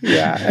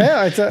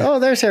 Yeah.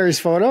 There's Harry's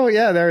photo.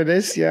 Yeah, there it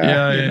is.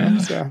 Yeah.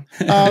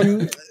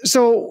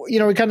 So you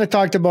know, we kind of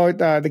talked about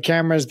the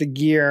cameras, the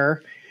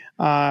gear.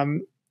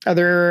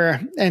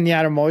 other and the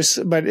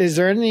Atomos, but is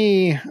there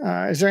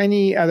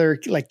any other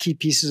like key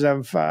pieces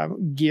of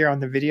gear on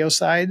the video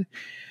side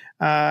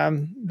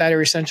that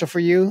are essential for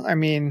you? I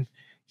mean,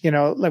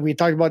 like we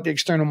talked about the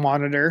external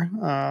monitor,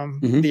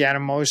 the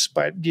Atomos,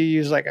 but do you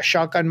use like a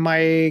shotgun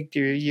mic? Do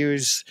you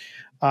use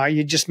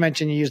you just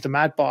mentioned you use the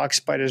matte box,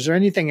 but is there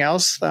anything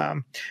else?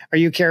 Are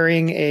you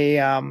carrying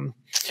a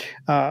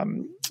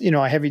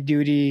heavy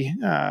duty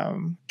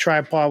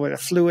tripod with a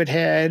fluid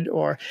head,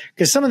 or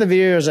because some of the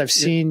videos I've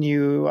seen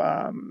you're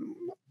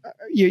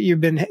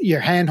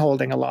hand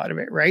holding a lot of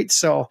it, right?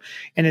 So,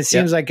 and it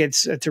seems like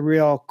it's a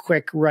real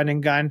quick run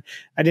and gun.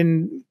 I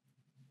didn't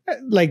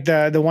like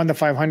the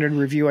 1-500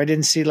 review. I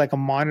didn't see like a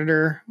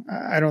monitor.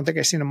 I don't think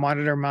I seen a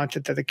monitor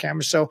mounted to the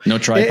camera. So no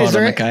tripod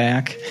on the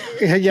kayak.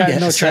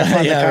 No tripod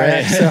on the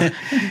kayak.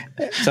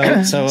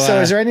 Right. So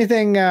is there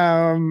anything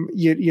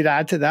you'd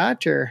add to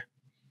that, or?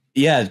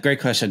 Yeah,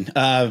 great question.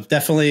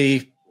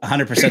 Definitely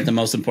 100% the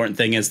most important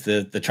thing is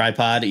the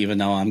tripod, even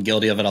though I'm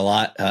guilty of it a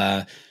lot.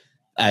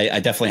 I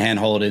definitely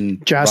handhold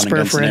in Jasper,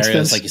 run and gun for scenarios.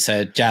 instance. Like you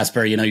said,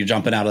 Jasper, you're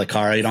jumping out of the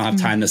car. You don't have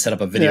time to set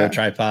up a video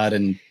tripod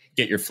and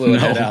get your fluid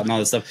head out and all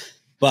this stuff.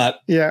 But,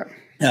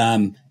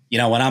 when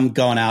I'm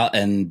going out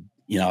and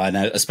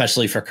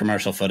especially for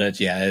commercial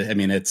footage, I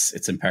mean,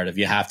 it's imperative.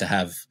 You have to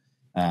have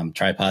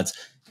tripods.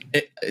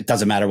 It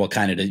doesn't matter what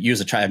kind it is.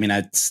 Use a tripod. I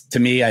mean, to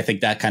me, I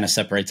think that kind of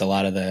separates a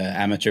lot of the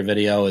amateur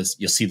video is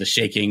you'll see the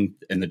shaking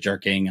and the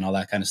jerking and all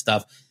that kind of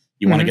stuff.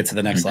 You want to get to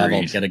the next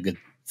level, get a good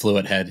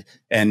fluid head.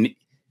 And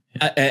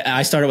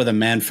I started with a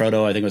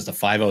Manfrotto. I think it was the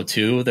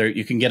 502.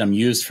 You can get them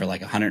used for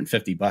like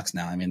 $150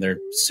 now. I mean, they're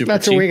super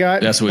That's cheap. what we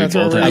got. That's what we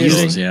both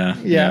have.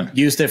 Yeah.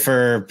 Used it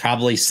for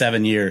probably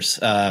 7 years.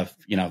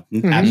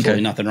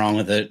 Absolutely nothing wrong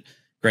with it.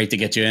 Great to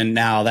get you in.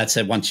 Now that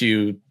said, once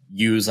you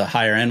use a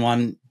higher end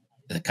one,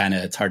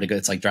 it's hard to go.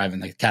 It's like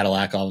driving the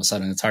Cadillac. All of a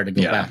sudden, it's hard to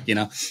go back.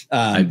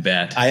 I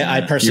bet. I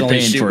personally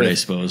You're paying for it, I with,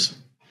 suppose.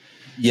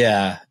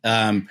 Yeah.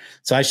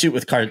 So I shoot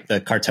with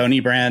the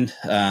Cartoni brand.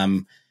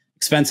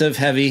 Expensive,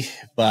 heavy,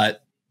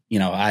 but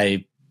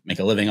I make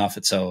a living off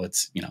it, so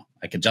it's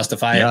I could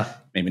justify it.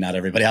 Maybe not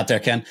everybody out there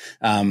can.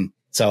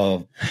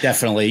 So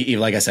definitely,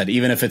 even like I said,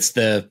 even if it's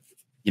the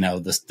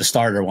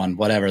starter one,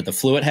 whatever, the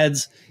fluid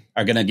heads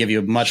are going to give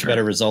you much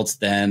better results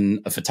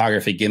than a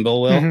photography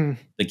gimbal will.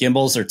 The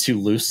gimbals are too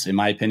loose, in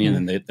my opinion,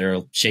 and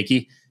they're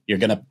shaky. You're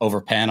going to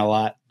overpan a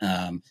lot.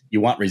 You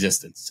want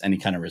resistance, any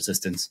kind of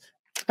resistance.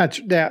 That's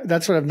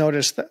what I've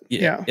noticed.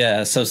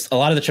 Yeah. So a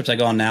lot of the trips I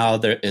go on now,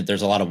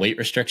 there's a lot of weight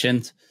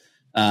restrictions.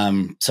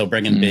 So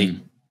bringing big,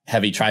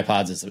 heavy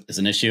tripods is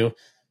an issue.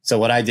 So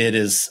what I did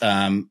is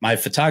my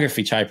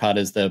photography tripod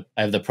I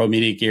have the Pro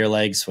Media Gear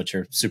legs, which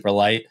are super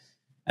light.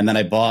 And then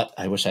I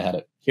wish I had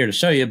it here to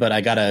show you, but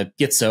I got a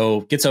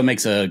Gitzo. Gitzo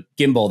makes a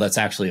gimbal that's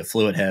actually a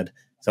fluid head.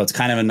 So it's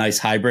kind of a nice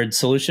hybrid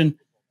solution.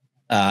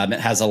 It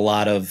has a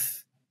lot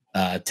of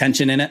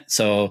tension in it.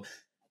 So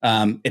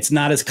it's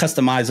not as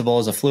customizable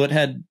as a fluid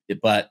head,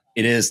 but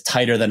it is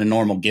tighter than a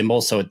normal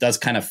gimbal. So it does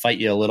kind of fight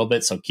you a little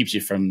bit. So it keeps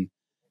you from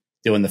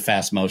doing the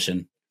fast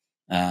motion.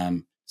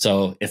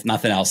 So if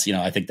nothing else,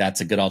 I think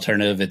that's a good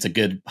alternative. It's a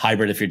good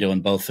hybrid if you're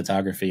doing both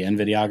photography and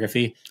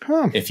videography.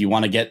 If you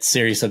want to get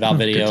serious about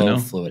video,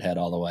 fluid head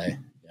all the way.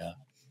 Yeah.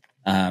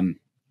 And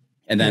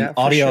then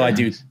audio, sure. I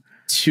do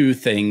two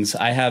things.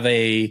 I have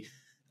a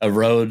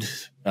Rode,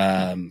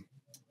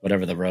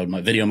 whatever the Rode,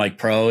 my Video Mic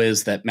Pro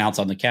is that mounts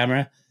on the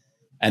camera.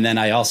 And then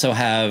I also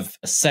have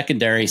a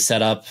secondary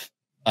setup,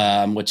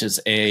 which is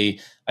I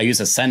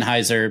use a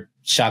Sennheiser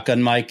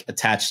shotgun mic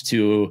attached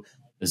to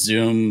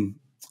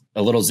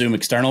a little Zoom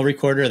external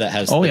recorder that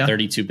has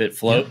 32-bit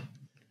float.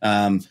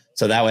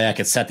 So that way I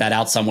could set that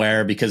out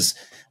somewhere, because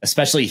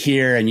especially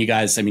here, and you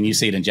guys, I mean, you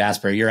see it in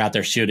Jasper, you're out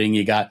there shooting,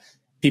 you got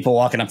people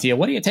walking up to you.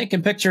 What are you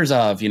taking pictures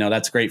of?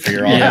 That's great for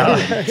your audio.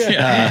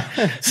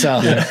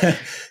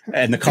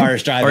 And the car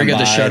is driving by. Or you got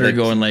the shutter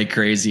going like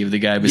crazy with the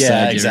guy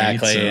beside you.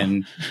 Exactly. Right?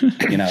 And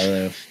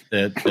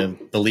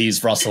the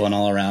leaves rustling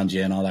all around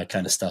you and all that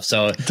kind of stuff.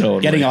 So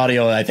getting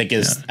audio, I think,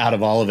 is out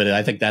of all of it,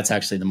 I think that's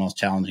actually the most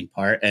challenging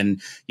part.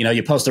 And,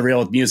 you post a reel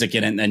with music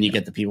in it, and then you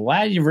get the people,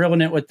 why are you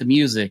reeling it with the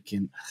music?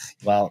 And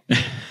well,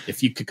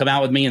 if you could come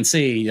out with me and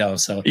see,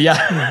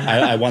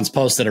 I once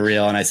posted a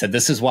reel and I said,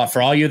 this is what,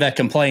 for all you that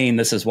complain,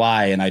 this is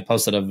why. And I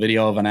posted a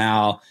video of an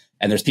owl.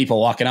 And there's people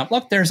walking up,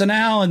 look, there's an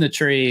owl in the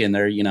tree. And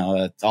they're,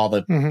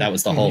 that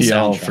was the whole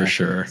soundtrack. For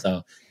sure.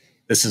 So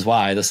this is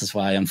why,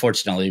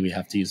 unfortunately, we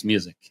have to use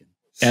music.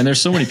 And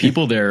there's so many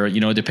people there,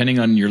 depending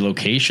on your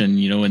location,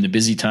 in the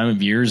busy time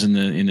of years in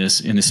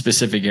the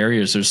specific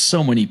areas, there's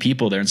so many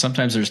people there. And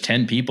sometimes there's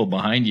 10 people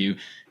behind you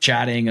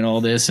chatting and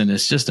all this. And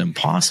it's just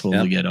impossible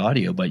to get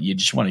audio, but you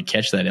just want to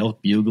catch that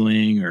elk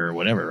bugling or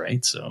whatever.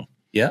 Right. So,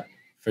 yeah,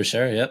 for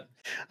sure. Yep.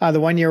 The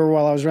one year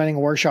while I was running a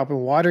workshop in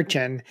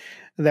Waterton,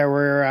 there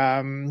was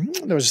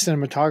a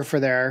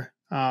cinematographer there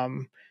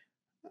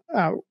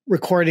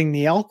recording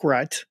the elk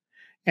rut,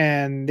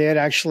 and they had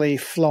actually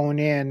flown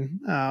in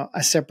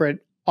a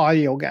separate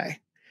audio guy,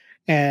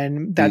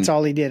 and that's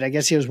all he did. I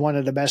guess he was one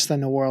of the best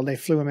in the world. They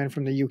flew him in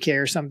from the UK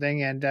or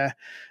something, and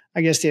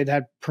I guess they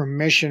had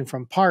permission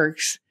from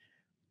parks.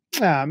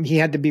 He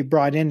had to be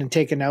brought in and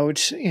taken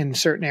out in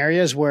certain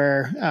areas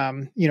where,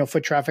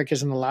 foot traffic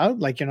isn't allowed,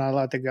 like you're not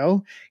allowed to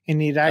go.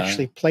 And he'd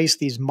actually place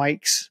these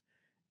mics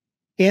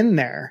in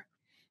there.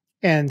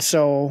 And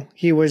so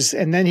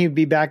and then he'd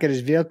be back at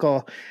his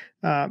vehicle,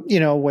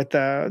 with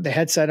the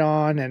headset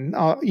on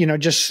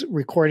and, just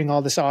recording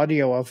all this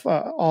audio of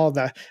all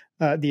the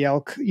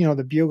elk,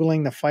 the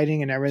bugling, the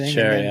fighting and everything.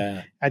 Sure, and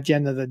then at the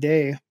end of the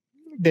day,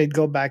 they'd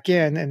go back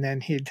in and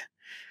then he'd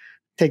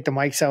take the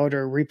mics out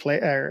or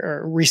replay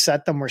or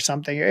reset them or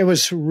something. It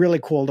was really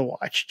cool to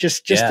watch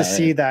just to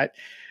see that,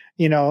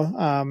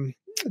 the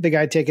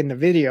guy taking the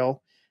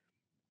video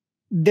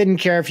didn't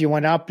care if you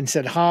went up and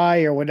said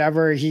hi or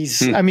whatever.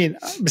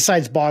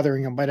 Besides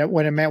bothering him, but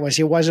what it meant was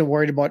he wasn't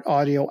worried about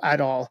audio at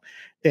all.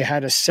 They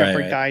had a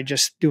separate guy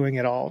just doing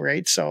it all.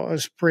 Right. So it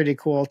was pretty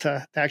cool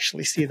to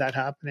actually see that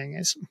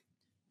happening.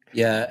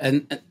 Yeah.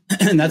 And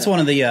that's one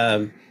of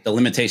the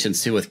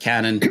limitations too with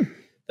Canon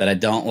that I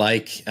don't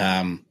like.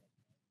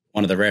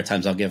 One of the rare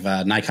times I'll give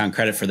Nikon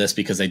credit for this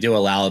because they do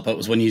allow it, but it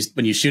was when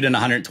you shoot in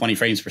 120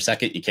 frames per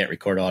second, you can't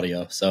record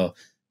audio. So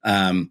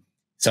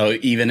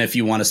even if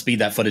you want to speed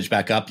that footage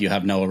back up, you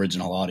have no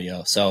original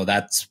audio. So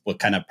that's what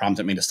kind of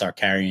prompted me to start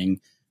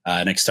carrying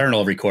an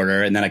external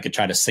recorder, and then I could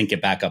try to sync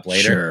it back up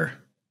later. Sure.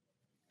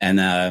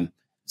 And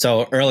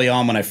so early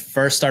on, when I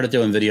first started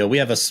doing video, we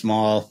have a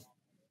small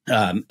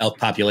elk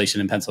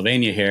population in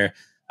Pennsylvania here.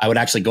 I would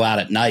actually go out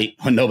at night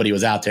when nobody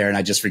was out there and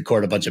I just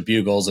record a bunch of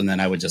bugles, and then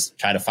I would just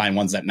try to find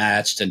ones that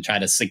matched and try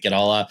to sync it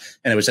all up.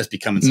 And it was just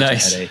becoming such a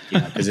headache,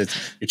 because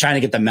you're trying to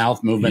get the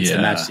mouth movements to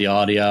match the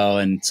audio.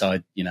 And so,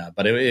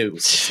 but it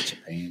was just such a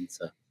pain.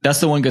 So that's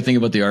the one good thing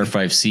about the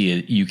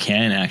R5C. You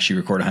can actually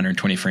record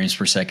 120 frames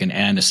per second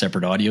and a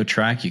separate audio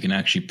track. You can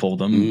actually pull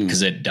them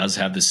because it does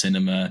have the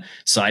cinema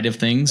side of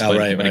things.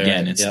 But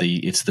again, it's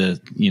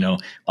the,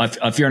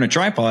 if you're on a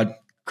tripod,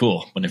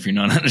 cool. But if you're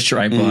not on a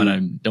tripod, I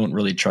don't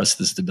really trust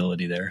the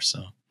stability there.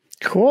 So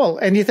cool.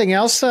 Anything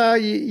else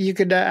you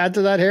could add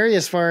to that, Harry,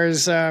 as far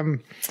as,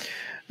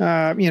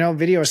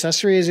 video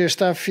accessories or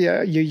stuff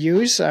you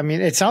use? I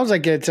mean, it sounds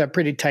like it's a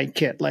pretty tight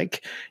kit.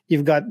 Like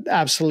you've got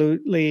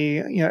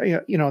absolutely,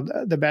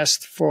 the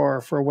best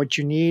for what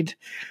you need.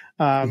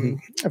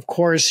 Of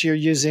course, you're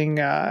using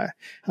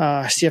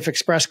CF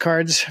Express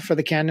cards for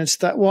the Canon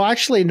stuff. Well,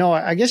 actually, no,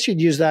 I guess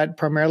you'd use that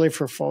primarily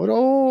for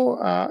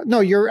photo. No,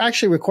 you're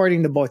actually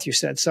recording the both, you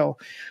said. So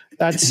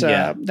that's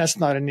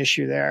not an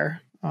issue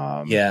there.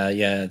 I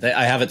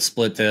have it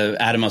split. The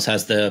Atomos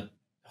has the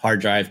hard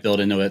drive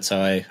built into it.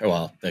 So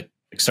the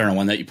external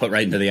one that you put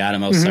right into the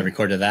Atomos, I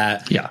recorded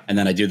that. Yeah. And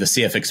then I do the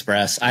CF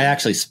Express. I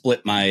actually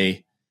split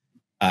my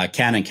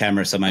Canon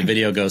camera. So my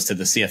video goes to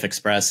the CF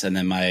Express, and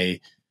then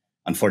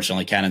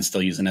unfortunately, Canon's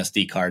still using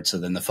SD cards, so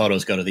then the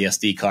photos go to the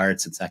SD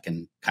card since that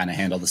can kind of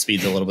handle the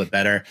speeds a little bit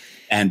better.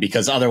 And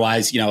because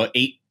otherwise,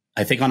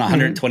 I think on a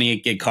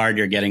 128 gig card,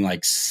 you're getting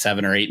like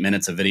 7 or 8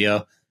 minutes of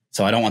video.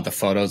 So I don't want the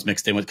photos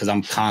mixed in with, because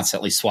I'm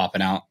constantly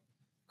swapping out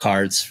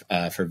cards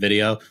for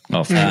video.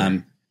 Oh,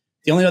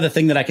 the only other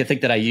thing that I could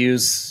think that I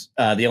use,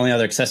 the only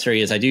other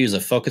accessory is I do use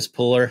a focus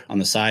puller on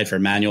the side for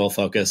manual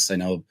focus. I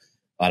know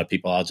a lot of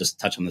people, I'll just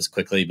touch on this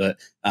quickly, but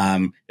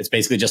it's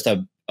basically just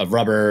a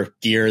rubber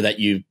gear that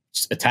you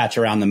attach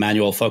around the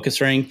manual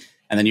focus ring,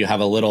 and then you have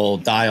a little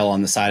dial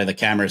on the side of the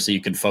camera so you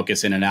can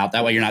focus in and out.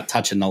 That way you're not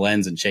touching the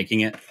lens and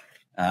shaking it.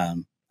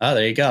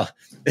 There you go.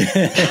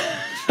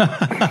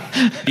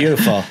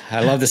 Beautiful. I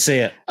love to see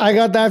it. I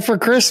got that for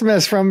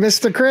Christmas from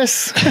Mr.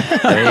 Chris.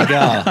 There you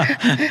go.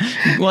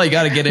 Well, you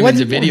got to get him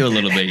into video a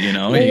little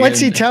bit, What's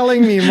he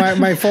telling me?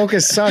 My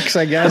focus sucks,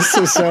 I guess.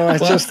 So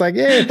it's just like,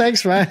 hey,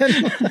 thanks, man.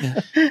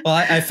 Well,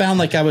 I found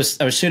like I was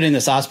shooting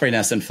this osprey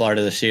nest in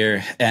Florida this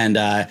year, and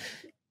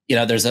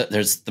there's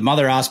the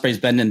mother osprey's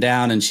bending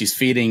down and she's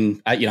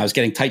feeding. I was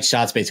getting tight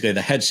shots, basically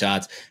the head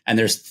shots, and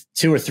there's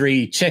 2 or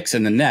 3 chicks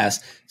in the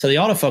nest. So the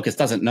autofocus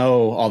doesn't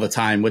know all the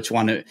time which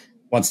one it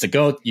wants to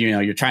go.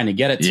 You're trying to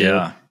get it to.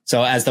 Yeah.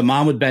 So as the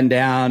mom would bend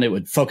down, it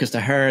would focus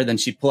to her. Then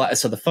she'd pull out.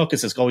 So the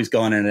focus is always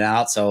going in and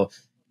out. So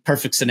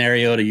perfect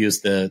scenario to use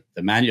the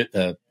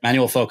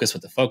manual focus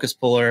with the focus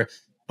puller.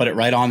 Put it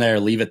right on there,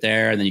 leave it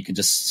there, and then you can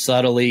just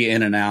subtly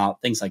in and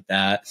out, things like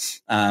that.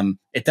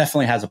 It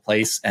definitely has a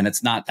place, and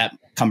it's not that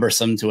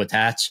cumbersome to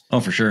attach. Oh,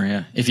 for sure,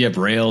 yeah. If you have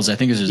rails, I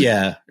think there's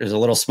a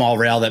little small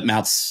rail that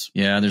mounts.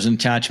 Yeah, there's an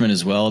attachment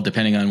as well,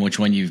 depending on which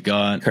one you've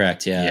got.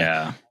 Correct, yeah.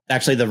 Yeah.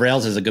 Actually, the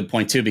rails is a good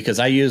point, too, because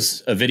I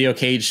use a video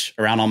cage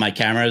around all my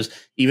cameras.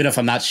 Even if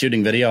I'm not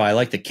shooting video, I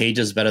like the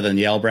cages better than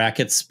the L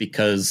brackets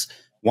because,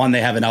 1,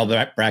 they have an L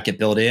bracket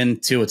built in.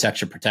 2, it's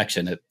extra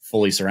protection. It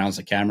fully surrounds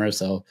the camera,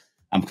 so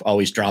I'm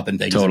always dropping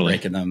things and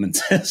breaking them. And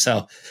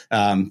so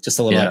just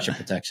a little extra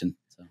protection.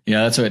 So.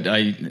 Yeah, that's what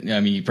I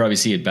mean, you probably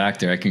see it back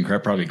there. I can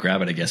probably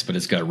grab it, I guess, but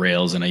it's got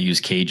rails and I use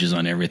cages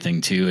on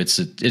everything too. It's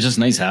just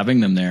nice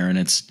having them there, and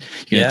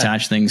you can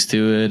attach things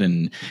to it,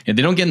 and they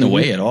don't get in the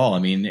way at all. I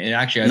mean,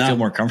 I feel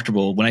more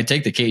comfortable when I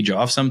take the cage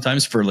off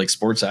sometimes for like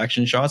sports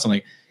action shots. I'm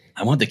like,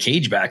 I want the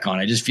cage back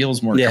on. It just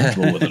feels more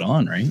comfortable with it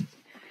on, right?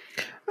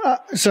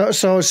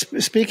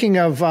 Speaking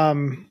of,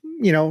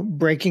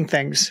 breaking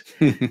things,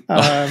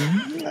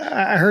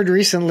 I heard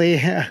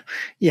recently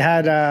you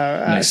had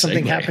Nice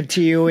something segue. happen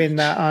to you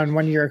on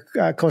one of your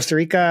Costa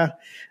Rica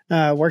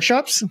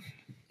workshops.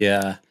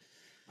 Yeah.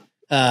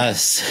 Yeah.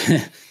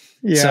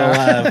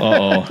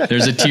 So,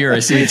 there's a tear. I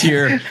see a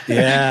tear.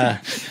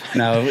 Yeah.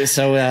 No.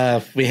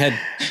 So we had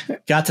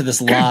got to this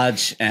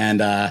lodge,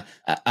 and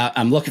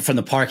I'm looking from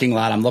the parking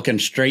lot. I'm looking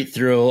straight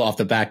through off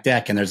the back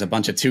deck, and there's a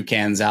bunch of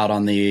toucans out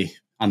on the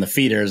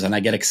feeders, and I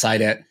get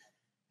excited,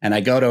 and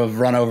I go to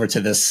run over to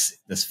this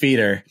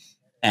feeder,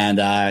 and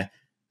I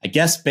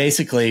guess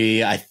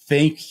basically I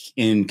think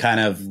in kind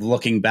of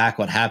looking back,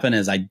 what happened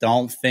is I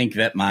don't think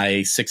that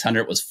my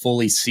 600 was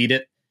fully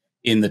seated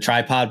in the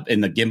tripod, in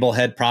the gimbal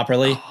head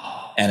properly.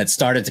 And it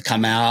started to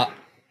come out,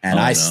 and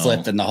I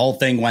slipped, and the whole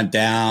thing went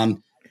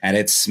down, and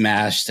it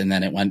smashed, and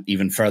then it went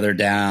even further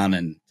down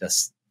and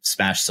just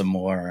smashed some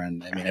more.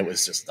 And I mean, it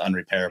was just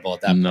unrepairable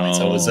at that point.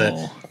 So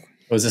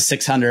it was a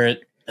 600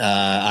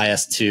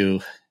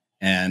 IS2,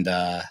 and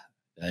that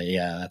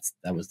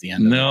was the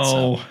end of it.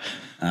 So,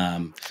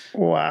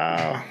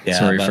 wow. Yeah,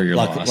 sorry for your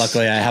loss.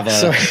 Luckily, I have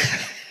a.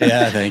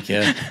 Yeah, thank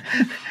you.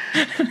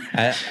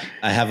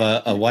 I have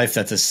a wife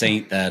that's a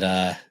saint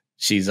that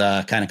she's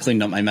kind of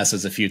cleaned up my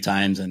messes a few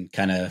times and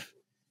kind of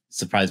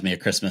surprised me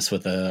at Christmas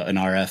with an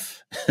RF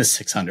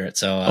 600.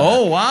 So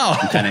wow,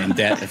 I'm kind of in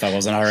debt if I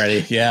wasn't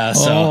already. Yeah.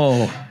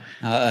 So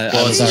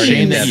I was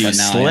already in debt, but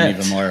now I'm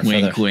even more.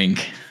 Wink,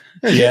 wink.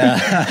 Yeah,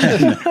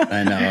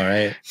 I know,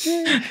 right?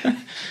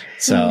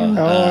 So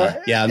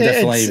I'm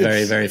definitely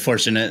very, very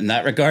fortunate in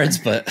that regards,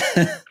 but.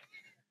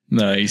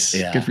 Nice.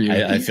 Yeah, good for you.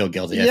 I feel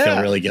guilty. I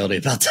feel really guilty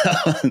about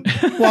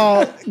that.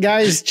 Well,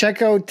 guys,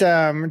 check out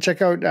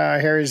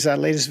Harry's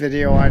latest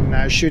video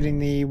on shooting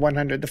the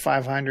 100 to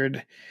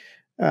 500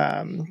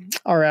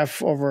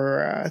 RF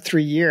over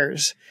 3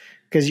 years,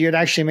 because you had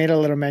actually made a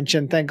little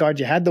mention. Thank God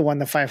you had the 1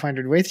 to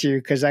 500 with you,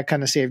 because that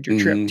kind of saved your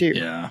trip too.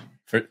 Yeah,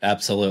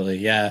 absolutely.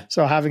 Yeah.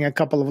 So having a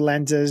couple of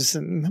lenses,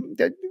 and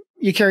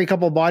you carry a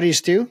couple of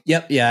bodies too.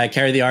 Yep. Yeah, I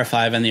carry the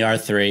R5 and the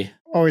R3.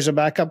 Always a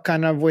backup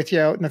kind of with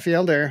you out in the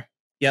field, or.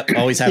 Yep,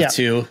 always have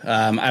two.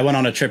 I went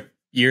on a trip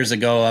years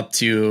ago up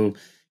to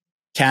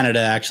Canada,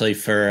 actually,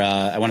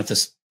 I went up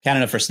to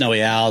Canada for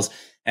snowy owls,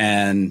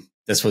 and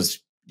this was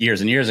years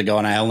and years ago,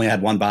 and I only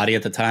had one body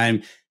at the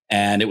time,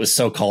 and it was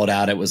so cold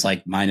out, it was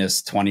like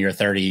minus 20 or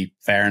 30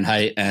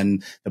 Fahrenheit,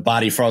 and the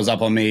body froze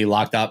up on me,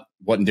 locked up,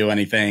 wouldn't do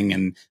anything,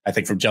 and I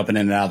think from jumping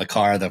in and out of the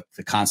car, the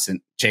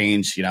constant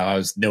change, I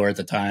was newer at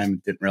the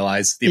time, didn't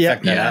realize the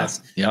effect that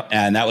has. Yep.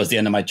 And that was the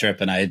end of my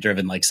trip, and I had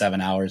driven like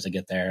 7 hours to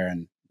get there,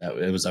 and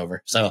it was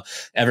over. So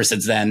ever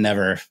since then,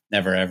 never,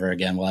 ever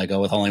again will I go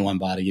with only one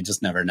body. You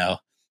just never know.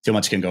 Too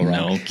much can go wrong.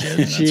 No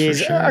kidding. Jeez.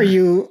 For sure. Are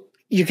you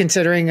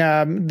considering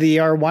the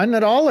R1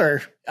 at all,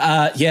 or?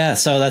 Yeah.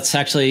 So that's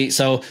actually,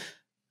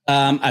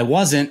 I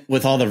wasn't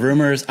with all the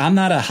rumors. I'm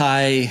not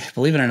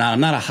believe it or not, I'm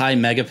not a high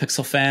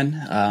megapixel fan.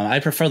 I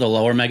prefer the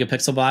lower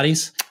megapixel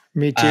bodies.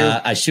 Me too.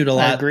 I shoot a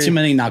lot, too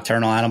many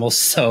nocturnal animals.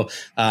 So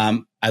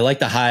I like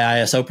the high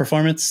ISO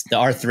performance. The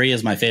R3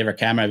 is my favorite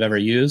camera I've ever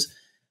used.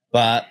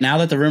 But now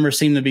that the rumors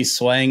seem to be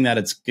swaying that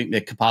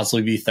it could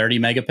possibly be 30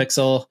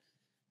 megapixel,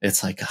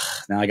 it's like,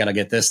 now I got to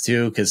get this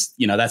too. Cause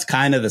that's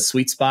kind of the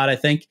sweet spot. I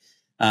think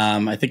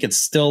it's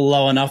still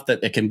low enough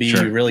that it can be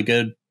really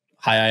good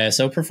high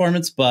ISO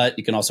performance, but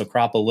you can also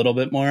crop a little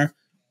bit more.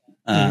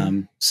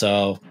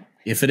 So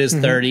if it is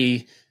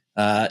 30,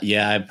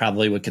 I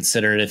probably would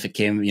consider it if it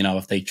came,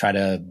 if they try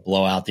to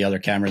blow out the other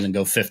cameras and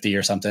go 50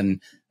 or something.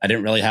 I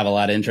didn't really have a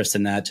lot of interest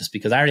in that just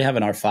because I already have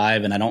an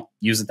R5 and I don't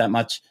use it that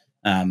much.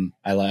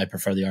 I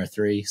prefer the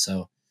R3,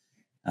 so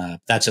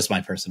that's just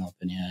my personal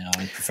opinion.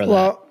 I prefer that.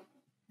 Well,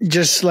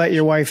 just let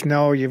your wife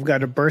know you've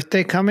got a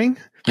birthday coming.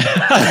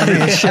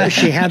 I mean,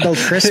 she handled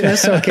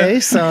Christmas, okay?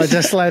 So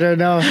just let her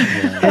know,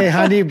 hey,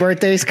 honey,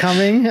 birthday's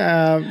coming.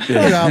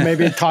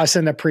 Maybe toss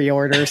in a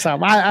pre-order or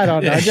something. I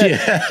don't know.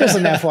 Just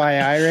an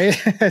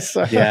FYI, right?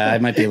 So. Yeah, I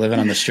might be living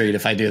on the street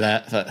if I do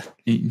that. But.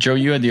 Joe,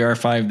 you had the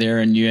R5 there,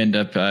 and you end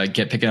up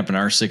picking up an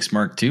R6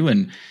 Mark II.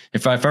 And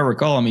if I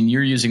recall, I mean,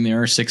 you're using the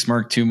R6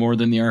 Mark II more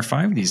than the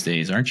R5 these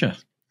days, aren't you?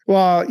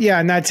 Well, yeah,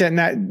 and that's it. And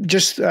that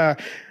just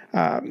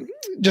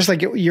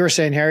like you were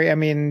saying, Harry, I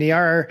mean, the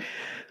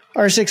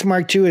R6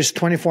 Mark II is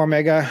 24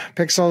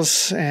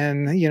 megapixels,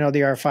 and the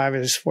R5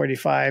 is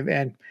 45,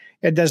 and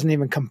it doesn't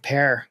even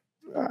compare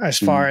as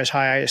far as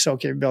high ISO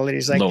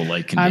capabilities. Like low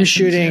light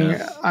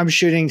conditions, I'm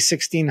shooting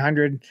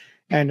 1600,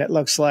 and it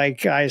looks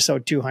like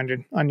ISO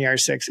 200 on the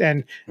R6,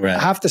 and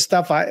half the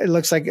stuff it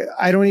looks like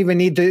I don't even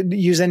need to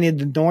use any of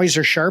the noise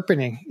or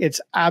sharpening. It's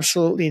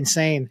absolutely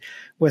insane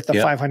with the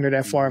 500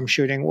 f4 I'm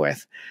shooting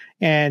with.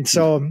 And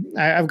so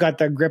I've got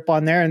the grip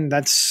on there, and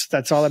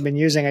that's all I've been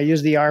using. I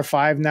use the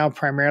R5 now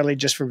primarily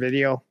just for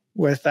video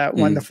with that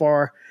 1 to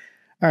 4,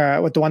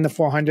 with the 1 to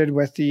 400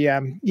 with the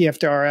EF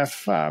to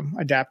RF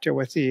adapter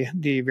with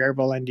the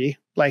variable ND.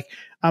 Like,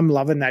 I'm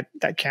loving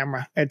that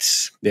camera.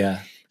 It's Yeah.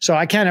 So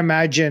I can't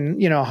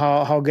imagine,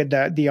 how good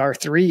the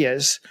R3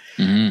 is,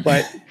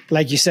 but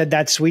like you said,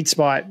 that sweet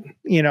spot,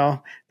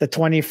 the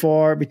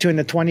 24, between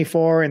the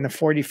 24 and the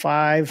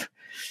 45,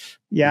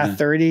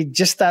 30,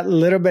 just that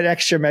little bit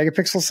extra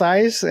megapixel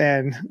size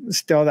and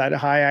still that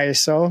high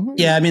ISO.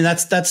 Yeah. I mean,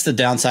 that's the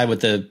downside with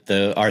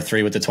the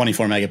R3 with the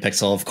 24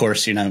 megapixel. Of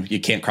course, you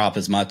can't crop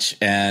as much,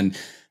 and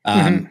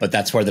but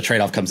that's where the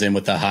trade-off comes in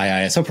with the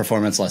high ISO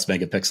performance, less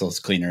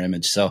megapixels, cleaner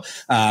image. So,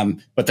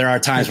 but there are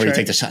times where you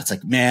take the shot. It's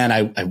like, man,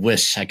 I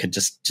wish I could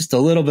just a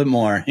little bit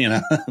more,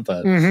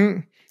 but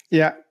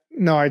yeah,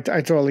 no, I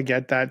totally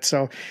get that.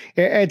 So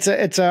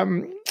it's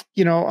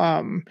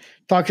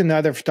talking to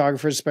other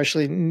photographers,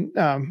 especially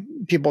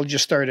people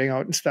just starting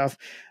out and stuff,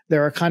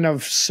 they're kind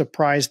of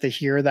surprised to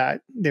hear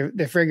that. They're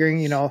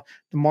figuring, the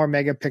more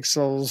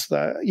megapixels,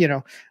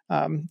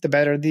 the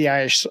better the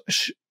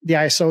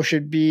ISO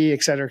should be,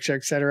 et cetera, et cetera,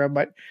 et cetera.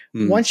 But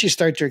once you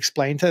start to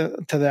explain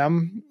to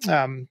them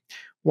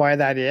why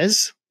that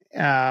is,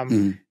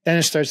 then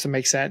it starts to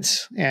make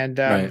sense. And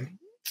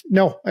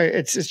no,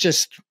 it's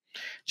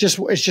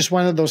just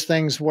one of those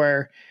things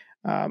where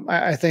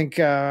I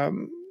think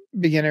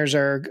beginners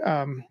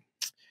are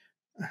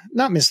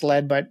not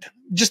misled, but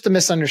just a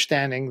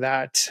misunderstanding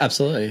that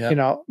absolutely,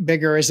 yeah.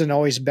 Bigger isn't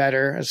always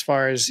better as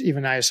far as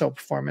even ISO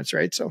performance,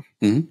 right? So,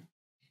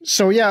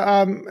 so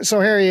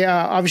Harry,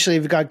 obviously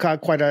you've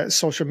got quite a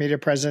social media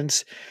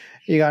presence.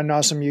 You got an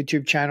awesome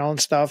YouTube channel and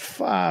stuff.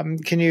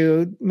 Can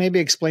you maybe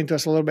explain to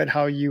us a little bit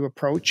how you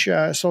approach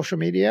social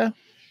media?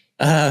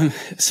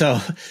 So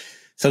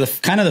the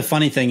kind of the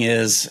funny thing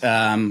is,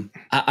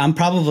 I'm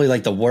probably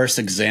like the worst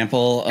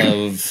example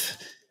of,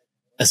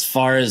 as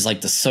far as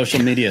like the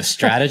social media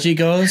strategy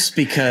goes,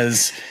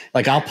 because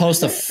like I'll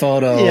post a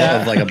photo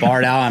of like a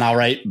barred owl and I'll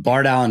write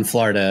barred owl in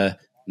Florida,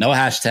 no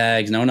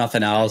hashtags, no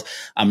nothing else.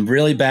 I'm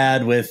really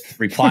bad with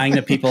replying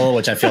to people,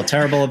 which I feel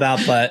terrible about,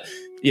 but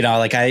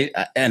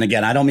and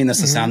again, I don't mean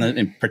this to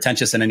sound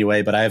pretentious in any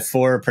way, but I have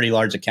 4 pretty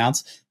large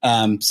accounts.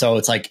 So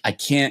it's like, I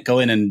can't go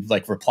in and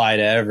like reply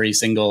to every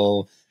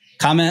single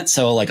comment.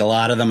 So like a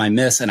lot of them I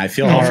miss and I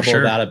feel horrible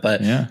about it,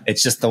 but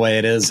it's just the way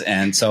it is.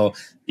 And so,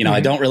 I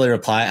don't really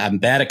reply. I'm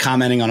bad at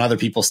commenting on other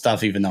people's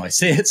stuff, even though I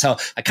see it. So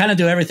I kind of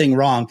do everything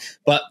wrong.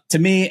 But to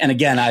me, and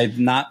again,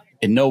 I'm not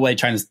in no way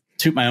trying to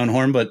toot my own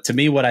horn, but to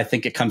me, what I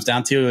think it comes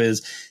down to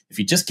is if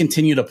you just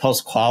continue to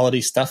post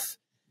quality stuff,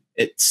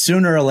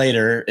 sooner or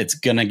later, it's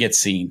going to get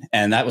seen.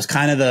 And that was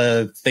kind of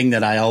the thing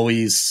that I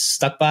always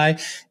stuck by.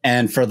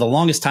 And for the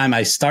longest time,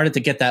 I started to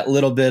get that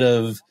little bit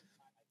of,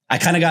 I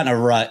kind of got in a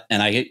rut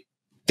and I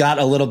got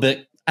a little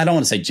bit, I don't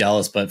want to say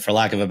jealous, but for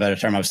lack of a better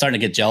term, I was starting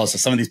to get jealous of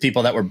some of these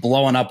people that were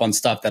blowing up on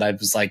stuff that I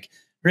was like,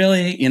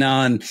 really,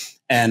 why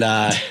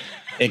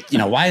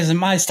isn't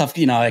my stuff,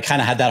 I kind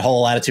of had that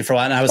whole attitude for a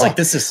while. And I was like,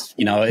 this is,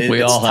 we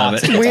all have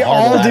it. We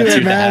all do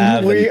it,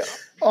 man. We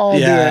all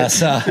do it.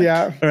 So,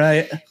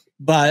 right.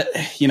 But,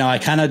 I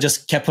kind of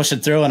just kept pushing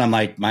through and I'm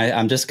like,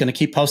 I'm just going to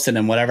keep posting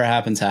and whatever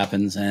happens,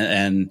 happens.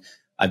 And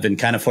I've been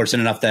kind of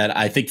fortunate enough that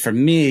I think for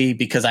me,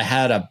 because I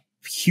had a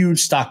huge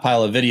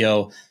stockpile of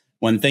video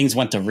when things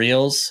went to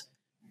reels,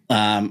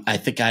 I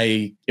think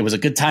it was a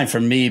good time for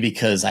me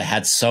because I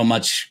had so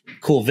much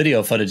cool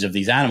video footage of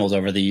these animals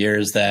over the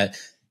years that,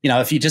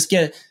 if you just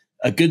get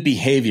a good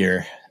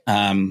behavior,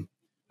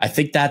 I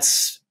think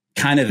that's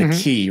kind of the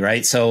key,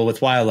 right? So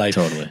with wildlife,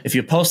 if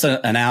you post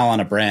an owl on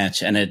a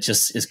branch and it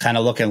just is kind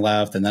of looking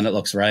left and then it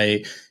looks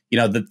right,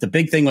 the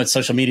big thing with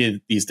social media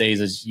these days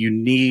is you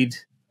need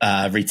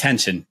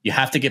retention. You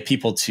have to get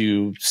people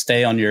to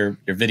stay on your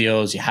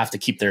videos. You have to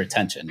keep their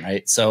attention,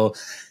 right? So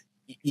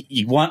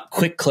you want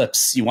quick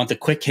clips, you want the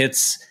quick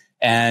hits,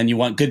 and you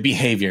want good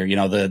behavior.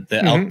 The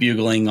elk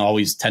bugling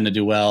always tend to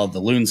do well. The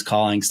loons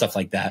calling, stuff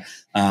like that.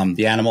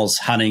 The animals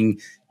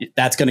hunting,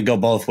 that's going to go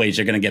both ways.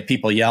 You're going to get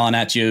people yelling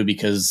at you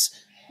because,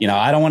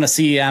 I don't want to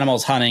see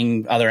animals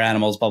hunting other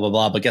animals, blah, blah,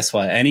 blah. But guess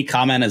what? Any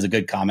comment is a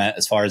good comment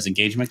as far as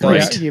engagement goes.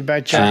 Right. You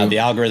betcha. The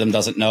algorithm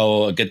doesn't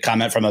know a good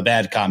comment from a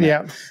bad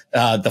comment.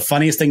 Yeah. The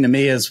funniest thing to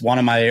me is one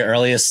of my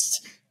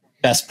earliest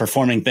best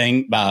performing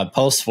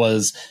posts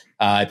was,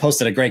 I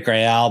posted a great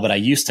gray owl, but I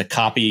used to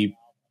copy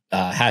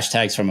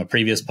hashtags from a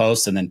previous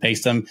post and then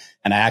paste them.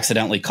 And I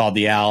accidentally called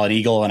the owl an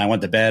eagle and I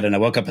went to bed and I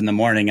woke up in the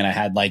morning and I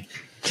had like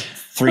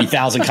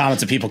 3,000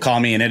 comments of people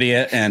calling me an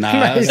idiot. And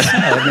I was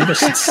like, maybe I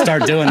should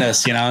start doing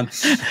this,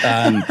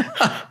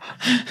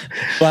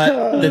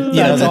 But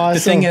the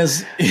thing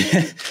is,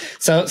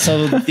 so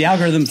the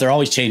algorithms, they're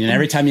always changing.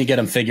 Every time you get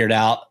them figured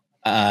out,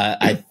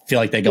 I feel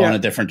like they go in a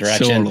different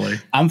direction. Totally.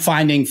 I'm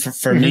finding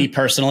for me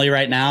personally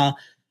right now,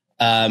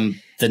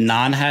 the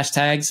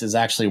non-hashtags is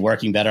actually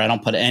working better. I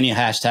don't put any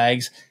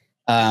hashtags.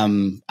 I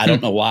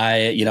don't know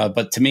why,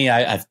 but to me,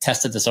 I've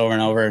tested this over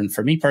and over. And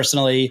for me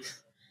personally,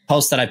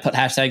 posts that I put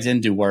hashtags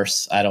in do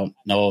worse. I don't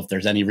know if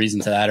there's any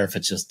reason to that or if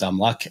it's just dumb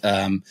luck.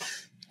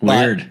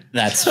 Weird.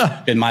 That's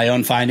been my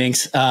own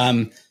findings.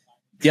 The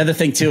other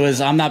thing too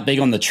is I'm not big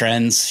on the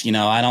trends.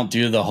 I don't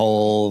do the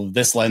whole,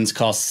 this lens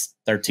costs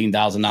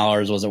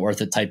 $13,000. Was it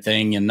worth it type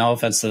thing? And no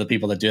offense to the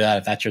people that do that.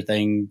 If that's your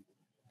thing,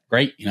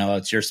 great. You know,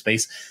 it's your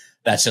space.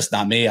 That's just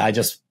not me. I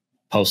just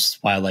post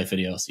wildlife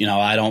videos. You know,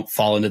 I don't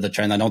fall into the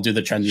trend. I don't do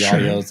the trendy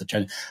audios, the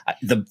trend.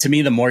 To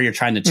me, the more you're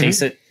trying to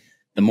chase it,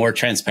 the more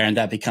transparent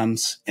that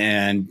becomes.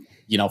 And,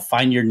 you know,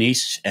 find your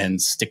niche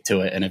and stick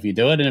to it. And if you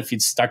do it, and if you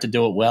start to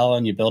do it well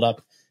and you build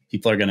up,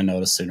 people are going to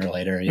notice sooner or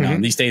later. You know,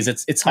 and these days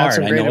it's hard.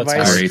 I know it's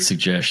hard. Great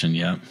suggestion.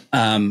 Yeah.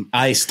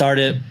 I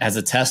started as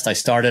a test. I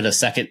started a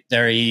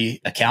secondary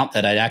account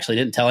that I actually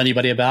didn't tell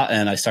anybody about.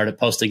 And I started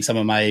posting some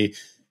of my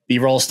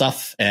B-roll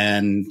stuff.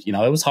 And, you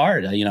know, it was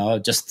hard, you know,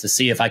 just to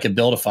see if I could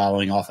build a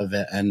following off of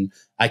it. And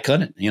I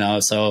couldn't, you know,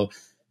 so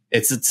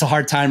it's a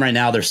hard time right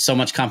now. There's so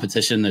much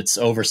competition. It's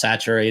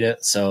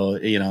oversaturated. So,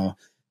 you know,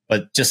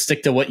 but just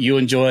stick to what you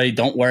enjoy.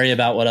 Don't worry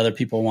about what other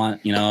people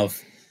want, you know,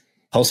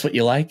 post what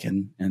you like,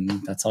 and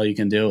that's all you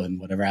can do. And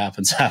whatever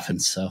happens,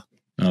 happens. So.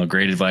 Oh,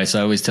 great advice.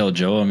 I always tell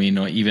Joe, I mean,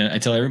 even I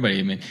tell everybody,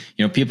 I mean,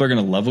 you know, people are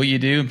going to love what you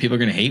do and people are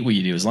going to hate what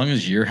you do. As long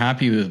as you're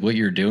happy with what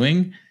you're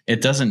doing,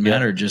 it doesn't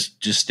matter.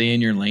 Just stay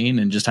in your lane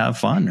and just have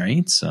fun.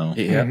 Right. So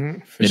yeah,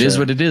 it is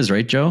what it is.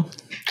 Right, Joe?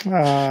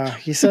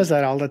 He says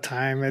that all the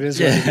time. It is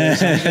what it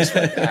is. I'm just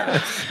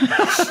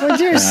like, would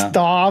you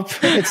stop?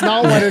 It's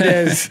not what it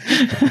is.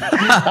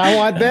 I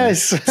want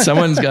this.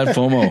 Someone's got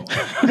FOMO.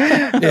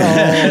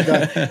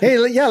 Hey,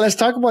 yeah, let's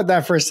talk about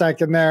that for a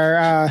second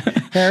there.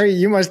 Harry,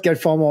 you must get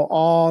FOMO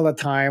all the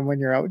time when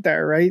you're out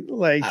there, right?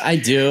 Like I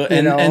do.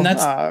 And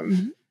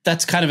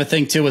that's kind of a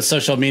thing too with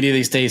social media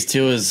these days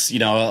too, is, you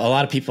know, a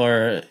lot of people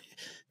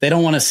they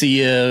don't want to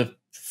see you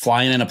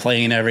flying in a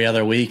plane every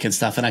other week and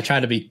stuff. And I try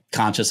to be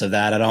conscious of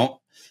that. I don't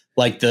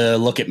like the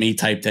look at me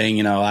type thing.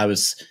 You know, I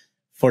was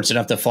fortunate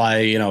enough to fly,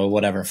 you know,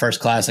 whatever,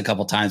 first class a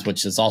couple times,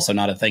 which is also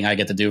not a thing I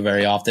get to do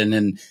very often.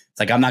 And it's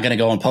like, I'm not going to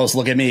go and post,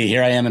 look at me,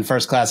 here I am in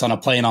first class on a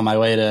plane on my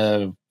way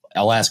to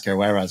Alaska or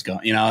wherever I was going,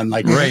 you know, and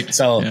like, right.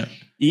 So,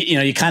 you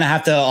know, you kind of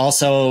have to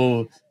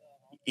also,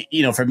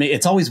 you know, for me,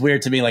 it's always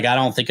weird to me. Like, I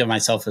don't think of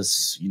myself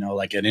as, you know,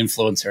 like an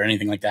influencer or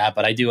anything like that,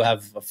 but I do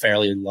have a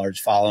fairly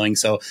large following.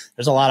 So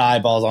there's a lot of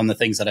eyeballs on the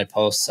things that I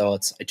post. So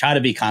I try to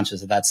be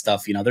conscious of that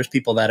stuff. You know, there's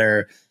people that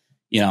are,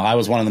 you know, I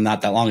was one of them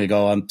not that long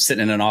ago. I'm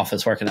sitting in an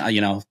office working, you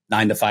know,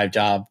 9 to 5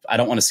 job. I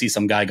don't want to see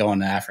some guy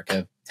going to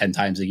Africa 10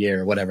 times a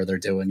year or whatever they're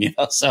doing, you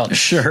know? So,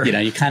 sure. You know,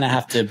 you kind of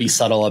have to be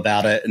subtle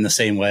about it in the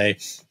same way.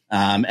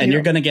 And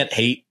you're going to get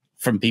hate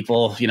from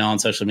people, you know, on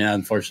social media.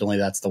 Unfortunately,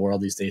 that's the world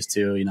these days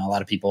too. You know, a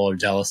lot of people are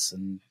jealous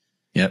and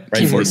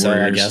rightfully so,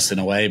 I guess, in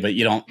a way, but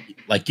you don't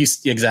like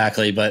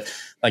exactly. But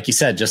like you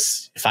said,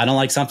 just if I don't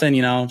like something,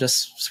 you know,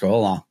 just scroll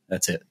along.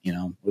 That's it. You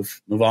know,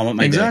 move on with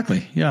my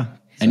day. Yeah.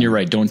 And you're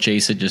right. Don't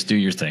chase it. Just do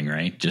your thing,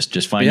 right?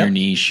 Just find your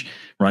niche,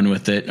 run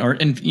with it.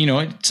 And you know,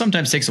 it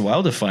sometimes takes a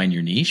while to find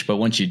your niche, but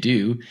once you do,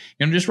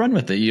 you know, just run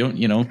with it. You don't,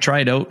 you know, try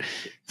it out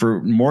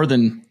for more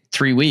than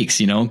 3 weeks,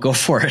 you know, go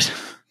for it.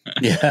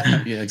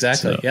 Yeah,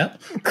 exactly. So.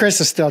 Chris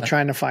is still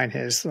trying to find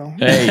his, so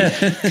hey,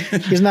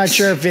 he's not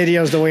sure if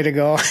video is the way to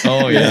go.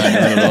 Oh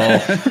yeah,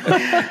 not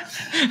at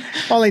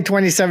all. Only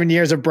 27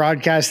 years of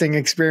broadcasting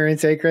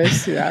experience, eh,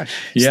 Chris? Yeah,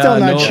 yeah, still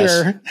not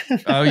sure.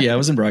 Oh yeah, I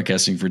was in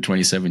broadcasting for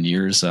 27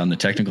 years on the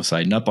technical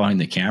side, not behind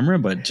the camera,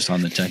 but just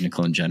on the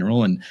technical in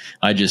general. And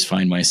I just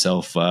find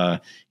myself,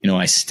 you know,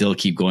 I still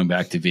keep going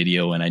back to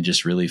video, and I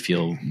just really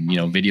feel, you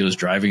know, video is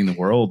driving the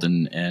world.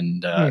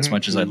 And as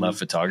much as I love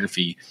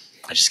photography,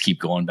 I just keep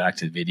going back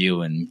to the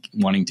video and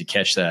wanting to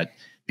catch that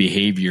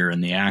behavior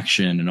and the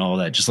action and all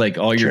that. Just like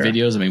all your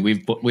videos. I mean,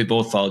 we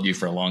both followed you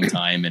for a long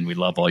time, and we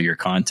love all your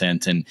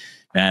content. And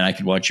man, I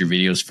could watch your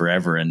videos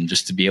forever. And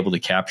just to be able to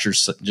capture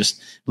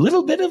just a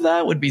little bit of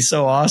that would be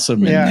so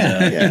awesome.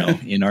 And you know,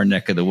 in our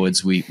neck of the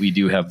woods, we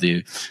do have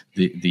the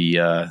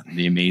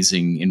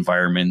amazing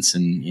environments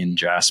in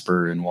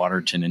Jasper and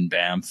Waterton and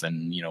Banff,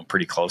 and you know,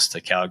 pretty close to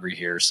Calgary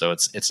here. So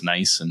it's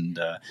nice. And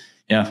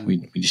yeah,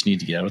 we just need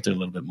to get out there a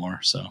little bit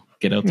more. So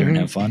get out there and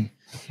have fun.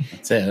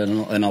 That's it.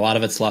 And a lot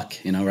of it's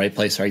luck, you know, right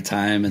place, right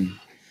time. And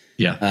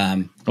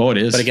it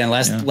is. But again,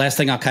 last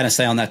thing I'll kind of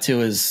say on that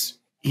too is,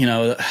 you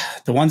know,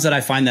 the ones that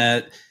I find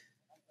that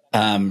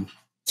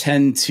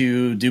tend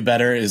to do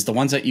better is the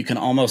ones that you can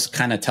almost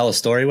kind of tell a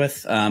story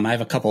with. I have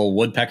a couple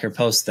woodpecker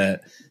posts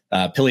that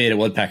pileated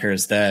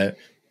woodpeckers that,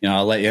 you know,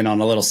 I'll let you in on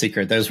a little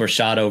secret. Those were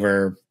shot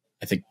over,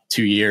 I think,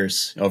 2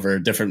 years over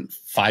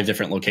 5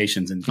 different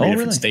locations in 3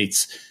 different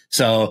states.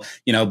 So,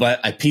 you know,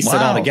 but I pieced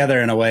it all together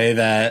in a way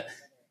that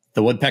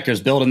the woodpecker's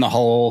building the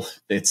hole.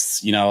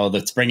 It's, you know,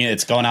 it's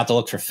going out to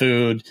look for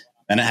food.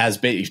 Then it has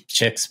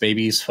chicks,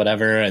 babies,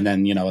 whatever. And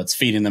then, you know, it's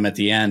feeding them at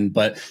the end,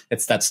 but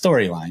it's that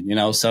storyline, you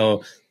know,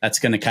 so that's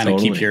going to kind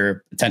of keep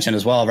your attention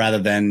as well, rather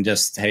than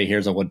just, hey,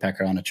 here's a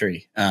woodpecker on a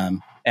tree.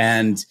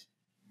 And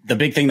the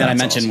big thing that I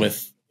mentioned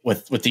with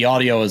the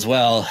audio as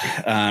well,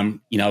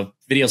 you know,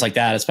 videos like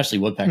that, especially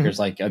woodpeckers,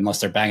 like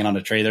unless they're banging on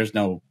a tree, there's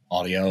no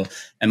audio.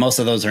 And most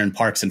of those are in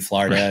parks in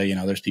Florida. You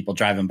know, there's people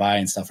driving by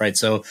and stuff. Right.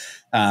 So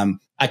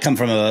I come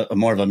from a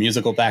more of a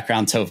musical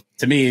background. So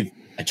to me,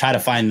 I try to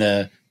find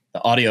the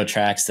audio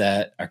tracks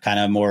that are kind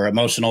of more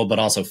emotional, but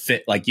also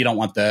fit. Like, you don't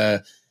want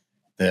the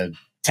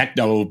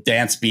techno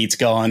dance beats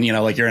going, you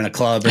know, like you're in a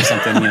club or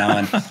something, you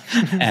know,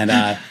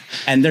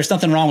 and there's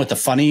nothing wrong with the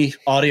funny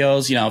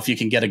audios, you know, if you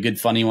can get a good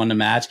funny one to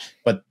match.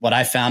 But what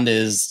I found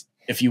is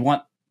if you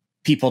want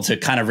people to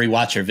kind of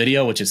rewatch your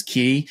video, which is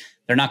key,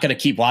 they're not going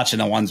to keep watching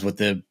the ones with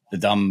the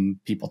dumb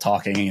people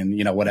talking and,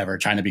 you know, whatever,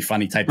 trying to be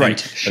funny type thing.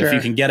 But if you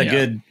can get a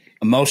good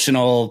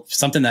emotional,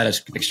 something that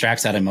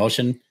extracts that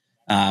emotion,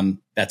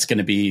 that's going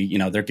to be, you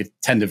know, they're going to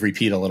tend to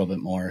repeat a little bit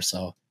more.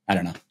 So I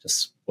don't know,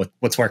 just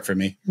what's worked for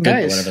me.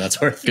 Nice. Whatever that's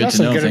worth. Good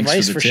to know. Good Thanks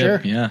advice for the for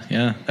tip. sure.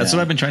 Yeah. That's what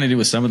I've been trying to do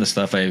with some of the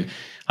stuff. I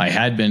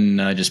had been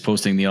just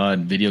posting the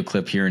odd video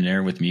clip here and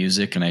there with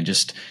music, and I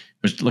just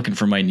was looking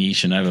for my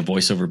niche, and I have a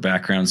voiceover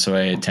background. So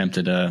I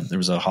attempted there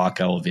was a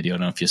hawk owl video. I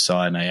don't know if you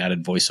saw it, and I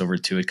added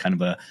voiceover to it, kind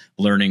of a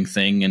learning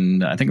thing.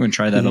 And I think I'm going to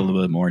try that a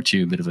little bit more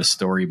too, a bit of a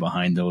story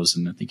behind those.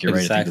 And I think you're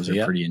right. I think those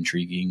are pretty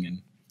intriguing.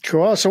 And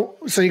cool. So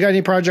you got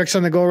any projects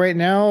on the go right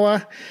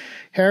now,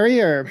 Harry,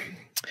 or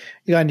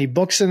you got any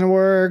books in the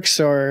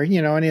works, or,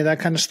 you know, any of that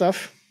kind of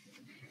stuff?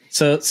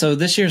 So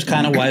this year's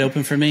kind of wide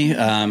open for me.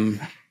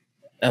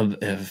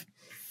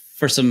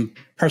 For some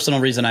personal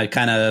reason, I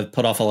kind of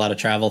put off a lot of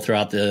travel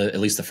throughout at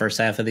least the first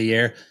half of the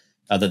year,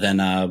 other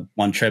than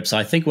one trip. So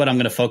I think what I'm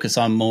going to focus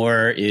on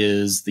more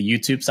is the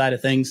YouTube side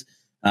of things.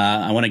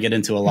 I want to get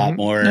into a lot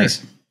more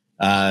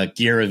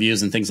gear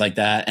reviews and things like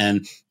that.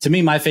 And to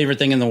me, my favorite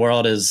thing in the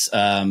world is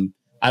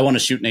I want to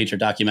shoot nature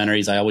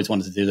documentaries. I always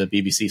wanted to do the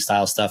BBC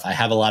style stuff. I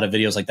have a lot of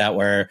videos like that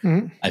where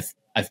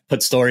I've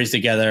put stories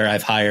together.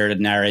 I've hired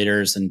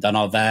narrators and done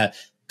all that.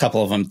 A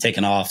couple of them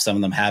taken off, some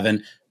of them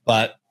haven't.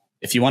 But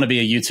if you want to be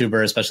a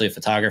YouTuber, especially a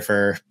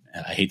photographer,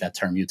 I hate that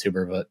term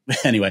YouTuber, but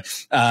anyway,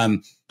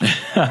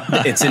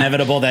 it's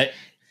inevitable that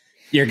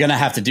you're going to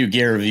have to do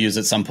gear reviews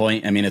at some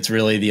point. I mean, it's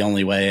really the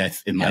only way,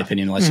 in my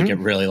opinion, unless you get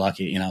really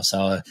lucky, you know.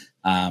 So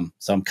I'm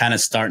kind of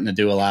starting to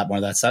do a lot more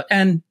of that stuff.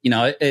 And, you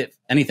know,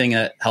 anything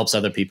that helps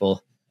other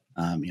people,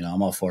 you know,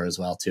 I'm all for as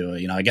well, too.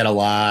 You know, I get a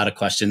lot of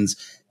questions.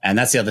 And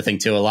that's the other thing,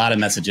 too. A lot of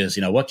messages,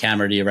 you know, what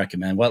camera do you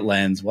recommend? What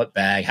lens? What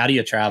bag? How do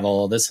you travel?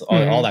 All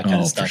that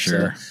kind of stuff.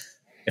 Sure. So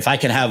if I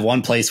can have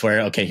one place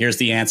where, okay, here's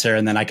the answer,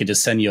 and then I could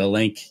just send you a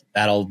link,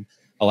 that'll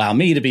allow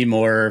me to be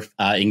more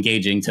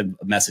engaging to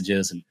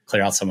messages and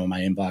clear out some of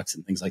my inbox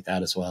and things like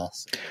that as well.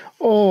 So.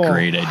 Oh,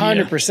 great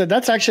idea. 100%.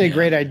 That's actually a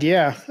great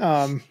idea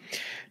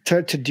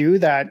to do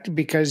that,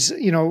 because,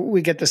 you know,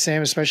 we get the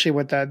same, especially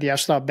with the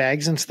f-stop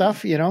bags and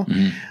stuff, you know,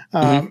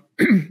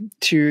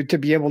 to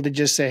be able to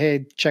just say,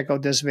 hey, check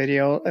out this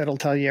video. It'll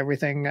tell you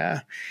everything,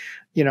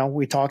 you know,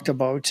 we talked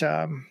about.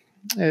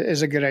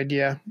 Is a good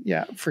idea.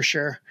 Yeah, for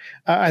sure.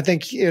 I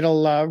think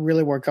it'll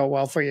really work out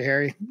well for you,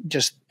 Harry.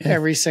 Just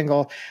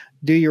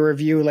do your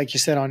review, like you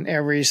said, on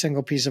every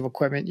single piece of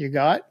equipment you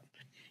got,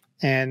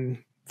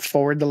 and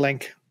forward the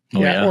link.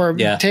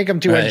 Take them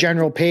to a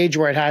general page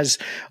where it has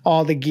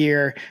all the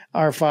gear,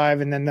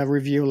 R5, and then the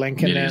review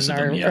link, and then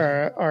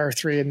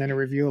R3, and then a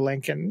review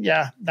link. And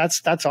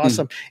that's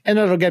awesome. And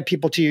it'll get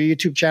people to your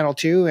YouTube channel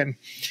too, and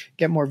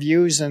get more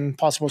views and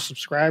possible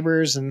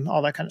subscribers and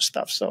all that kind of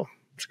stuff. So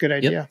it's a good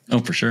idea. Yep. Oh,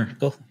 for sure.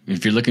 Cool.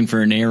 If you're looking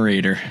for a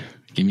narrator,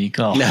 give me a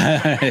call.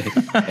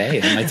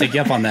 Hey, I might take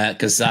you up on that,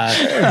 because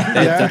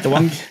the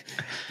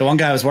one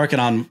guy I was working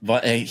on,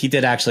 he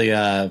did actually,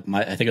 I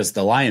think it was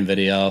the lion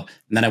video.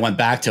 And then I went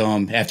back to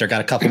him after I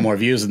got a couple more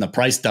views, and the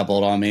price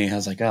doubled on me. I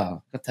was like,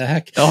 oh, what the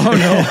heck?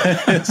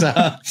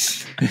 Oh,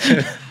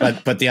 no.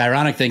 But the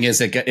ironic thing is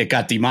it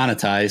got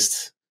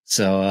demonetized.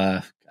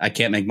 So I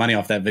can't make money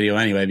off that video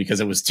anyway, because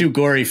it was too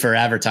gory for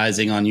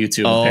advertising on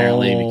YouTube,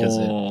 apparently. Because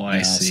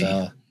I see.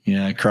 So,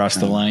 yeah,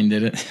 crossed the line,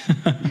 did it?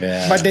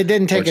 Yeah. But they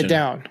didn't take it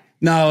down.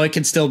 No, it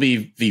can still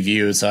be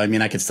viewed. So, I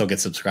mean, I could still get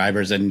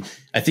subscribers. And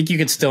I think you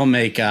could still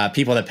make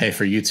people that pay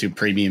for YouTube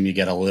Premium, you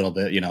get a little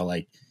bit, you know,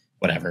 like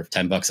whatever,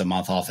 $10 a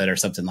month off it or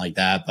something like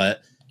that.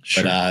 But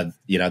you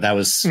know, that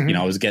was, you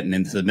know, I was getting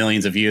into the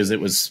millions of views. It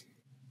was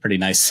pretty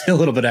nice. A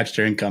little bit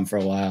extra income for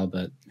a while,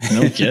 but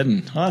no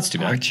kidding. Oh, that's too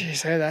bad. Oh,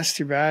 geez, hey, that's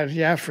too bad.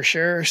 Yeah, for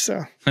sure.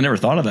 So I never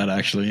thought of that,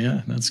 actually.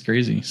 Yeah, that's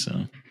crazy.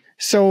 So,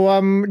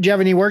 do you have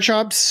any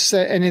workshops,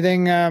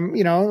 anything,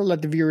 you know,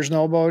 let the viewers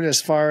know about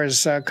as far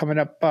as coming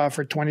up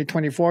for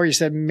 2024? You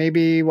said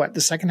maybe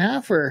the second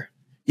half, or?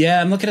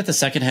 Yeah, I'm looking at the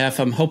second half.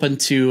 I'm hoping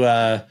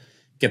to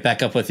get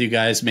back up with you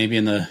guys maybe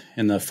in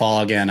the fall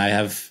again. I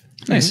have,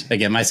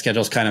 again, my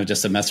schedule's kind of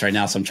just a mess right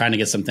now, so I'm trying to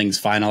get some things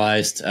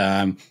finalized.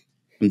 I'm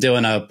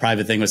doing a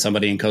private thing with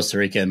somebody in Costa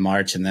Rica in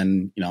March, and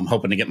then, you know, I'm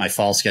hoping to get my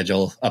fall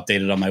schedule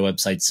updated on my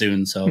website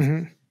soon. So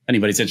if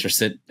anybody's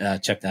interested,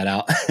 check that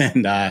out.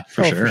 And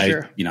for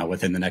sure. You know,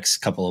 within the next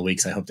couple of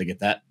weeks, I hope to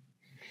get that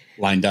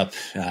lined up,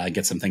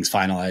 get some things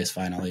finalized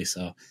finally.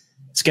 So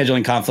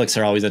scheduling conflicts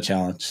are always a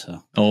challenge.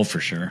 So. Oh,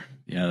 for sure.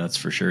 Yeah, that's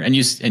for sure. And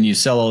you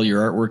sell all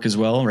your artwork as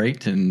well,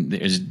 right? And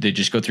they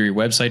just go through your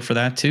website for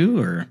that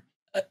too, or?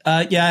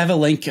 Yeah, I have a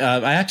link.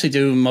 I actually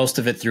do most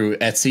of it through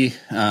Etsy.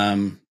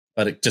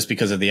 But just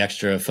because of the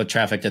extra foot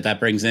traffic that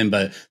brings in,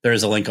 but there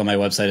is a link on my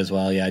website as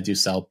well. Yeah, I do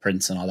sell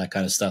prints and all that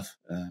kind of stuff.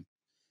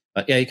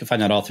 But yeah, you can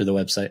find that all through the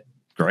website.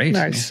 Great.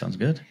 Nice. Sounds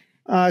good.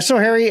 So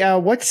Harry,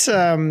 what's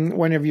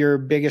one of your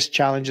biggest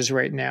challenges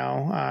right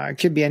now? It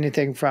could be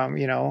anything from,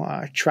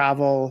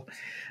 travel,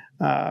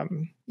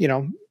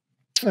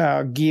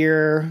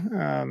 gear,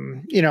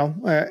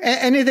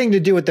 anything to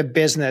do with the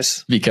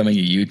business. Becoming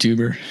a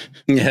YouTuber.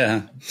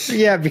 Yeah.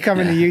 Yeah.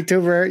 Becoming a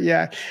YouTuber.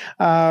 Yeah.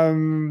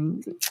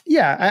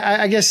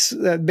 I guess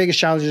the biggest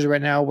challenges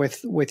right now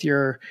with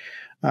your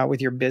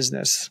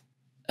business.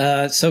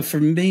 So for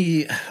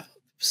me,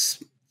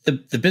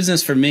 the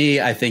business for me,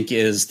 I think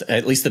is,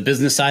 at least the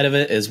business side of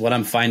it, is what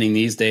I'm finding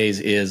these days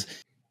is,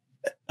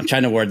 I'm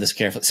trying to word this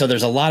carefully. So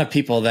there's a lot of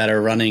people that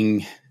are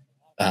running,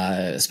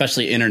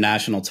 especially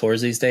international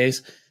tours these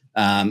days.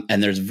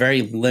 And there's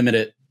very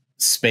limited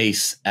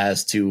space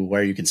as to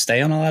where you can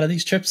stay on a lot of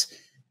these trips.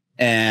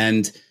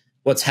 And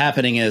what's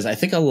happening is, I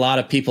think a lot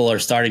of people are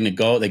starting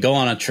to they go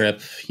on a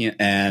trip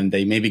and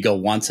they maybe go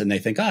once and they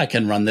think, I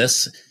can run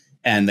this.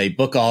 And they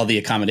book all the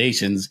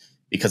accommodations,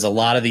 because a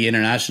lot of the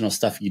international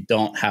stuff, you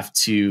don't have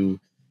to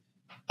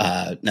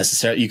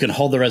necessarily, you can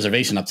hold the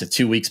reservation up to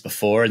 2 weeks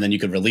before, and then you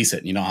could release it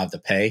and you don't have to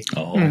pay.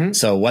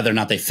 So whether or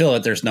not they fill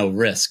it, there's no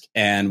risk.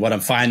 And what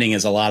I'm finding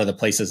is a lot of the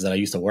places that I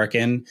used to work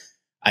in,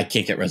 I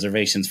can't get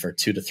reservations for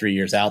 2 to 3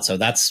 years out. So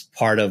that's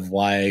part of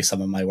why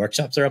some of my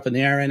workshops are up in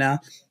the air right now.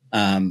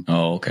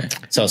 Okay.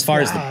 So as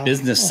far as the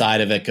business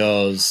side of it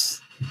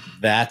goes,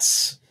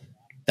 that's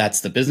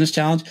the business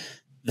challenge.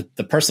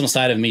 The personal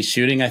side of me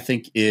shooting, I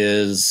think,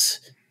 is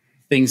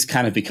things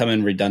kind of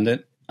becoming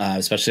redundant,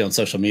 especially on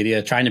social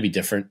media, trying to be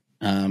different,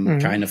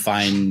 trying to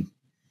find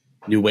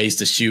new ways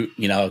to shoot,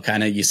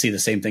 kind of, you see the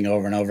same thing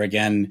over and over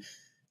again.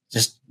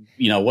 Just,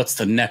 what's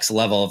the next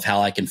level of how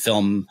I can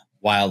film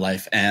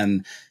wildlife?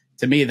 And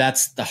to me,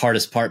 that's the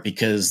hardest part,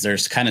 because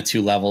there's kind of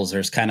two levels.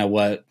 There's kind of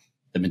what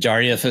the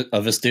majority of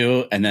us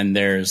do. And then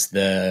there's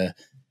the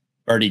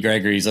Bertie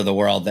Gregory's of the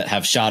world that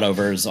have shot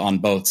overs on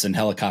boats and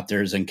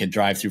helicopters and could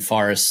drive through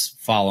forests,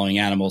 following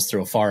animals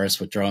through a forest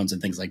with drones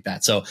and things like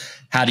that. So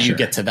how do you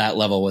get to that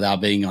level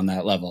without being on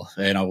that level,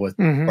 with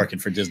working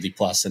for Disney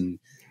Plus and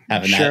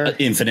having that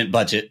infinite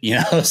budget,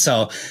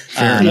 so,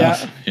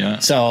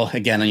 So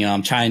again,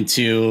 I'm trying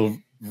to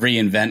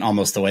reinvent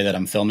almost the way that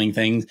I'm filming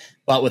things,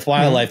 but with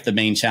wildlife, the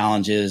main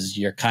challenge is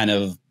you're kind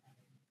of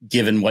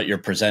given what you're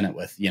presented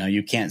with.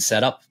 You can't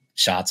set up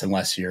shots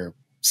unless you're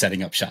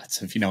setting up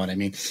shots, if you know what I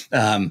mean,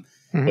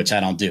 which I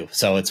don't do.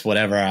 So it's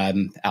whatever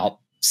I'm out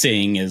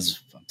seeing is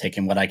I'm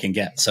taking what I can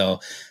get. So,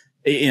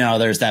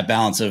 there's that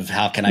balance of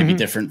how can I be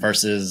different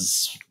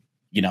versus,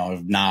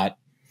 not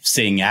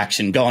seeing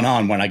action going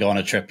on when I go on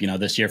a trip.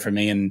 This year for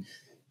me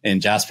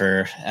in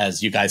Jasper,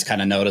 as you guys kind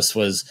of noticed,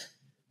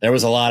 there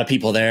was a lot of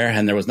people there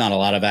and there was not a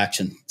lot of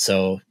action.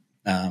 So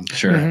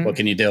what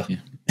can you do?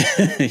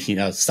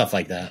 Stuff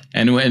like that.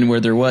 And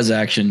where there was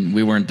action,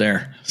 we weren't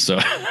there.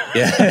 So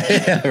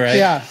right.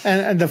 Yeah.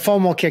 And the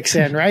FOMO kicks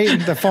in, right?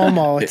 The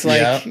FOMO. It's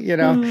like,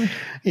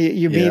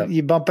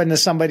 you bump into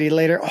somebody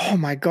later. Oh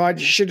my God,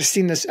 you should have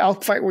seen this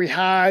elk fight we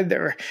had. They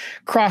were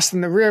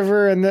crossing the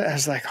river. And I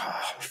was like,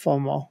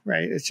 FOMO,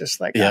 right? It's just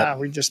like,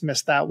 we just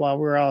missed that while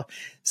we were all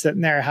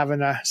sitting there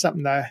having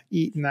something to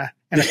eat and a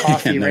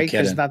coffee, right?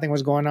 Because nothing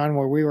was going on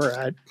where we were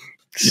at.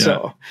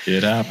 So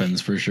it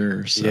happens for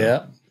sure.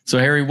 So. So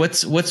Harry,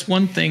 what's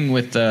one thing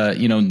with the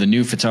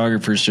new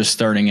photographers just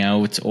starting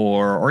out,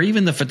 or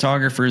even the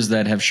photographers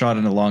that have shot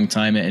in a long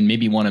time and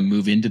maybe want to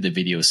move into the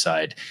video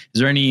side? Is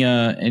there any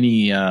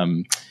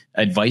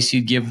advice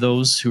you'd give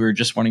those who are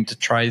just wanting to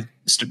try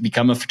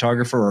become a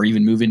photographer or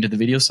even move into the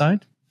video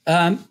side?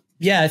 I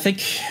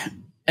think,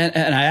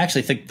 and I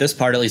actually think this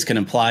part at least can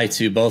apply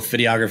to both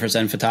videographers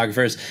and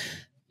photographers.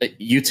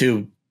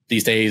 YouTube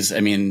these days,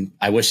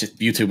 I wish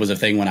YouTube was a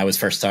thing when I was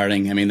first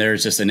starting.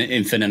 There's just an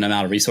infinite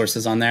amount of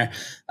resources on there.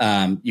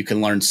 You can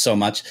learn so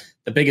much.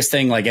 The biggest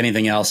thing, like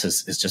anything else,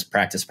 is just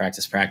practice.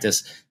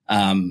 Things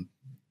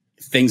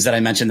that I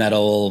mentioned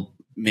that'll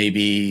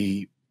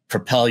maybe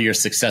propel your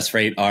success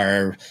rate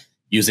are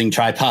using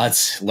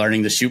tripods,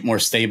 learning to shoot more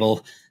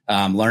stable,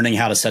 learning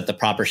how to set the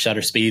proper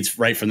shutter speeds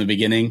right from the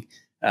beginning.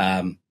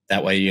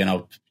 That way,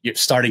 you're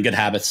starting good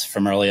habits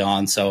from early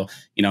on. So,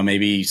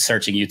 maybe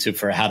searching YouTube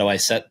for how do I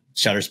set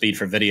shutter speed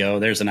for video.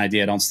 There's an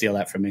idea. Don't steal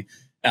that from me.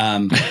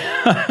 And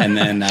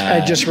then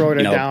I just wrote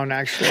it down,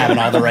 actually. Having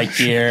all the right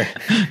gear.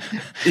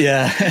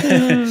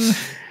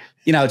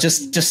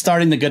 Just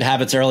starting the good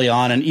habits early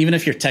on. And even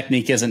if your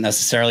technique isn't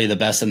necessarily the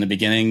best in the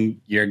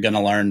beginning, you're going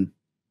to learn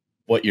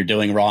what you're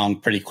doing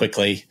wrong pretty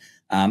quickly.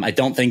 I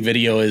don't think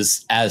video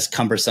is as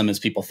cumbersome as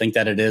people think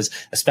that it is,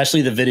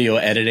 especially the video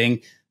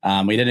editing.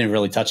 We didn't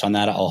really touch on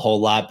that a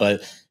whole lot,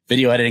 but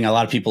video editing, a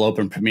lot of people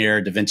open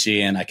Premiere, DaVinci,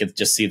 and I could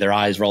just see their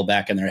eyes roll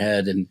back in their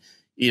head. And,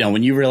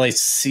 when you really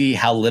see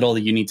how little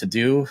you need to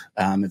do,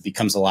 it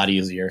becomes a lot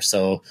easier.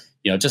 So,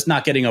 just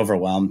not getting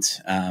overwhelmed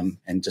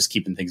and just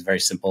keeping things very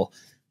simple.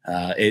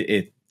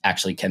 It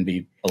actually can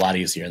be a lot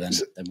easier than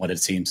what it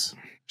seems.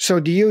 So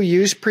do you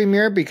use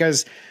Premiere?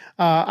 Because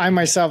I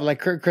myself, like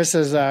Chris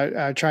is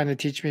trying to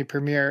teach me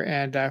Premiere.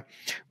 And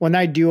when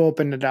I do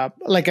open it up,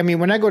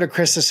 when I go to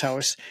Chris's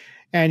house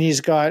and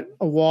he's got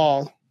a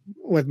wall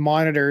with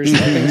monitors and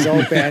things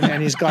open,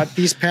 and he's got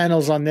these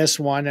panels on this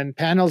one and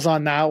panels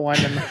on that one,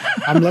 and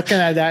I'm looking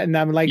at that and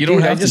I'm like,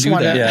 dude, I just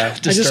want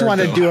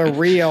to do a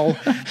reel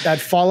that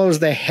follows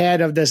the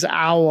head of this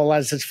owl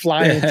as it's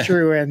flying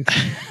through, and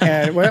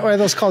what are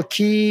those called?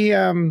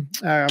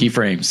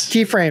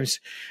 Keyframes.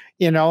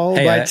 You know,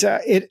 hey, but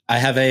I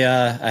have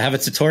a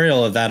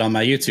tutorial of that on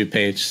my YouTube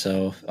page,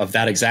 so of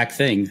that exact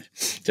thing.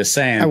 Just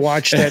saying, I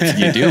watched it.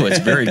 You do. It's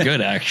very good,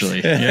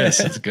 actually.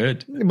 Yes, it's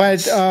good.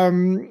 But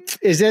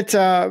is it?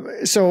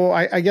 So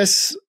I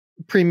guess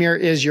Premiere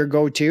is your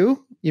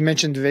go-to. You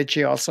mentioned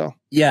DaVinci also.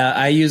 Yeah,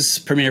 I use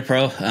Premiere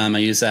Pro. I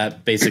use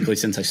that basically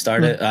since I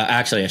started.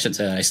 Actually, I shouldn't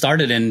say that. I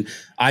started in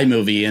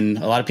iMovie, and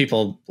a lot of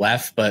people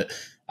laugh, but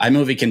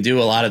iMovie can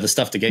do a lot of the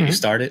stuff to get you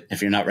started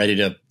if you're not ready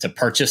to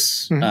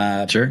purchase,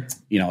 sure,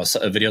 you know,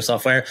 a video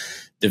software.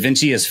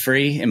 DaVinci is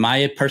free, in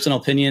my personal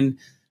opinion.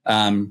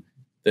 The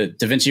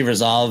DaVinci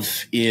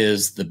Resolve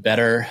is the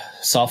better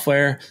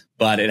software,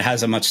 but it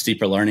has a much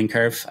steeper learning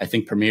curve. I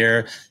think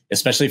Premiere,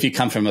 especially if you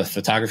come from a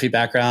photography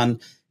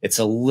background, it's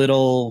a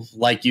little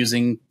like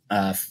using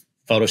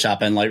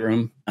Photoshop and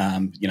Lightroom.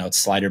 You know, it's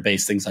slider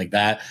based, things like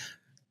that.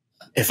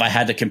 If I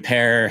had to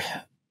compare,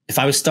 if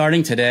I was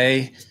starting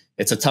today,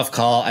 it's a tough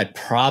call. I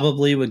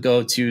probably would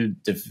go to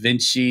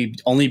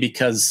DaVinci only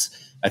because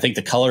I think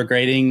the color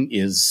grading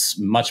is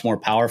much more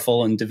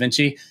powerful in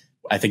DaVinci.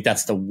 I think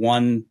that's the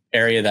one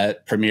area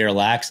that Premiere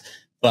lacks,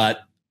 but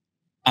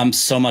I'm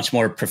so much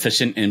more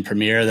proficient in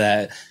Premiere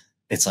that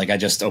it's like I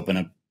just open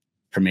a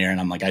Premiere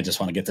and I'm like, I just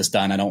want to get this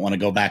done. I don't want to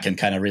go back and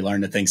kind of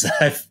relearn the things that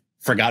I've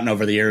forgotten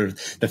over the year,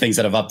 the things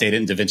that I've updated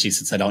in DaVinci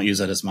since I don't use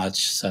it as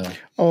much. So,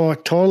 oh,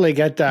 totally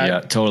get that.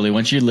 Yeah, totally.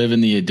 Once you live in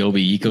the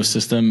Adobe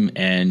ecosystem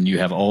and you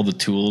have all the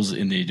tools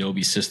in the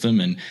Adobe system,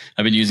 and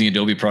I've been using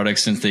Adobe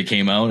products since they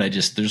came out,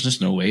 there's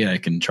just no way I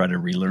can try to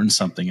relearn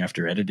something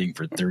after editing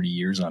for 30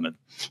 years on it,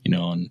 you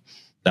know, and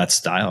that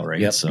style,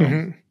 right? Yep.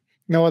 So.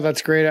 No,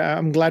 that's great.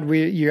 I'm glad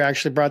you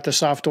actually brought the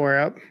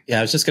software up. Yeah,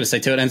 I was just going to say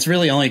too, and it's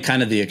really only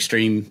kind of the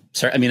extreme.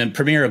 I mean,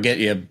 Premiere will get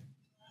you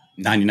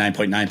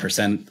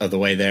 99.9% of the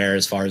way there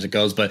as far as it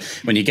goes. But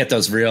when you get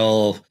those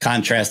real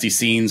contrasty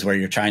scenes where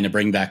you're trying to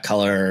bring back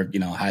color, you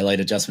know,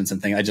 highlight adjustments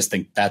and things, I just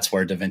think that's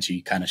where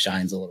DaVinci kind of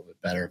shines a little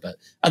bit better. But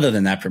other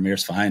than that,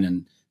 Premiere's fine.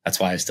 And that's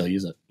why I still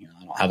use it. You know,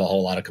 I don't have a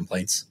whole lot of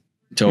complaints.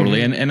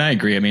 Totally. And I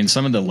agree. I mean,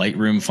 some of the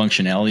Lightroom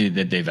functionality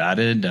that they've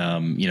added,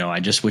 you know, I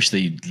just wish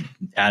they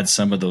add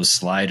some of those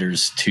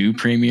sliders to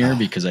Premiere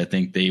because I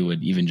think they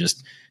would even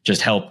just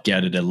help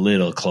get it a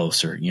little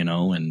closer, you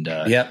know, and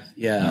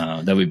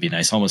that would be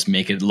nice. Almost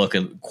make it look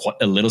a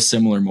little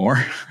similar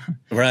more.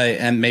 Right.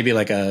 And maybe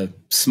like a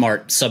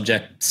smart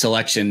subject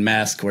selection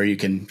mask where you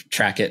can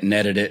track it and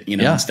edit it, you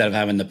know, instead of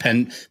having the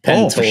pen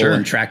tool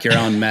and track your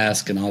own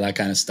mask and all that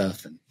kind of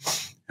stuff. And,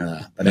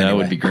 but anyway. That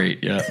would be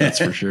great. Yeah, that's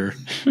for sure.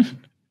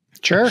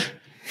 Sure.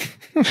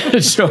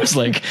 It shows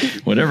like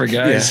whatever,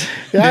 guys.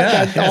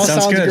 Yeah, that all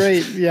sounds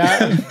great.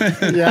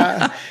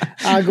 Yeah.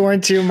 I'll go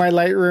into my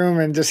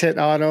Lightroom and just hit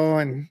auto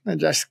and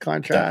adjust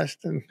contrast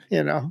and,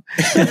 you know,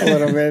 a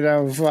little bit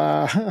of,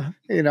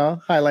 you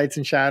know, highlights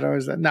and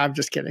shadows. No, I'm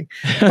just kidding.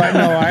 But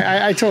no,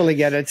 I totally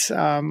get it.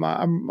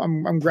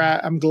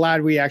 I'm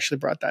glad we actually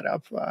brought that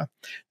up, the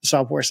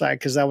software side,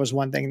 because that was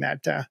one thing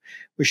that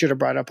we should have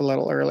brought up a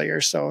little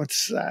earlier. So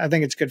I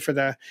think it's good for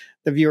the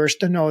viewers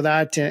to know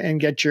that and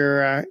get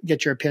your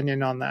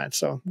opinion on that.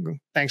 So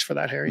thanks for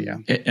that, Harry. Yeah.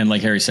 And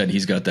like Harry said,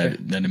 he's got that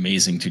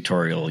amazing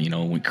tutorial, you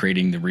know, with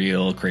creating the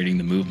reel, creating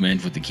the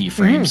movement with the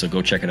keyframes. So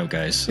go check it out,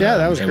 guys. Yeah,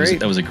 that was great.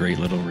 That was a great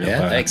little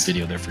reel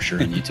video there for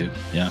sure on YouTube.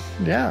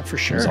 Yeah, for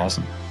sure. It was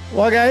awesome.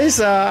 Well, guys,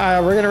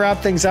 we're going to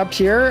wrap things up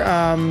here.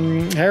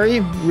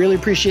 Harry, really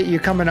appreciate you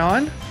coming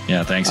on.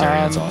 Yeah, thanks, Harry.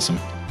 That's awesome.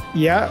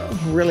 Yeah,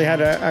 really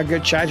had a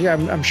good chat here.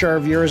 I'm sure our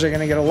viewers are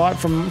going to get a lot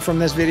from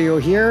this video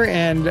here.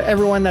 And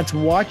everyone that's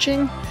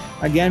watching,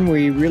 again,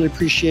 we really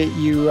appreciate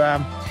you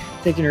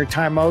taking your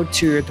time out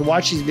to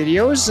watch these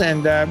videos.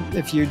 And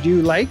if you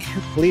do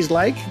please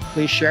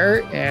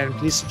share, and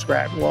please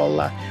subscribe. We'll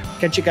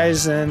catch you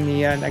guys in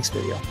the next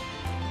video.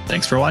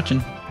 Thanks for watching.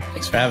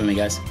 Thanks for having me,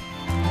 guys.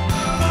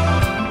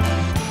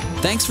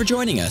 Thanks for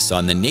joining us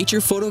on the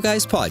Nature Photo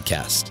Guys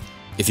podcast.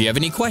 If you have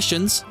any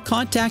questions,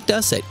 contact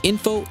us at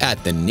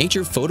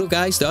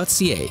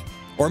info@thenaturePhotoGuys.ca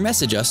or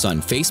message us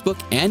on Facebook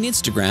and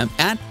Instagram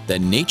at the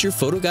Nature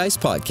Photo Guys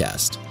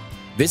Podcast.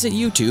 Visit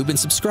YouTube and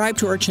subscribe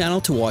to our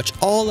channel to watch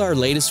all our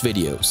latest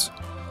videos.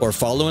 Or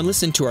follow and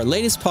listen to our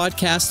latest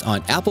podcast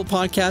on Apple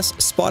Podcasts,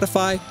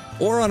 Spotify,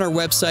 or on our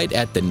website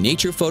at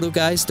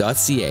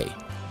thenaturePhotoGuys.ca.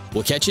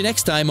 We'll catch you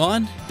next time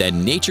on the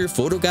Nature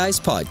Photo Guys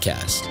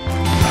Podcast.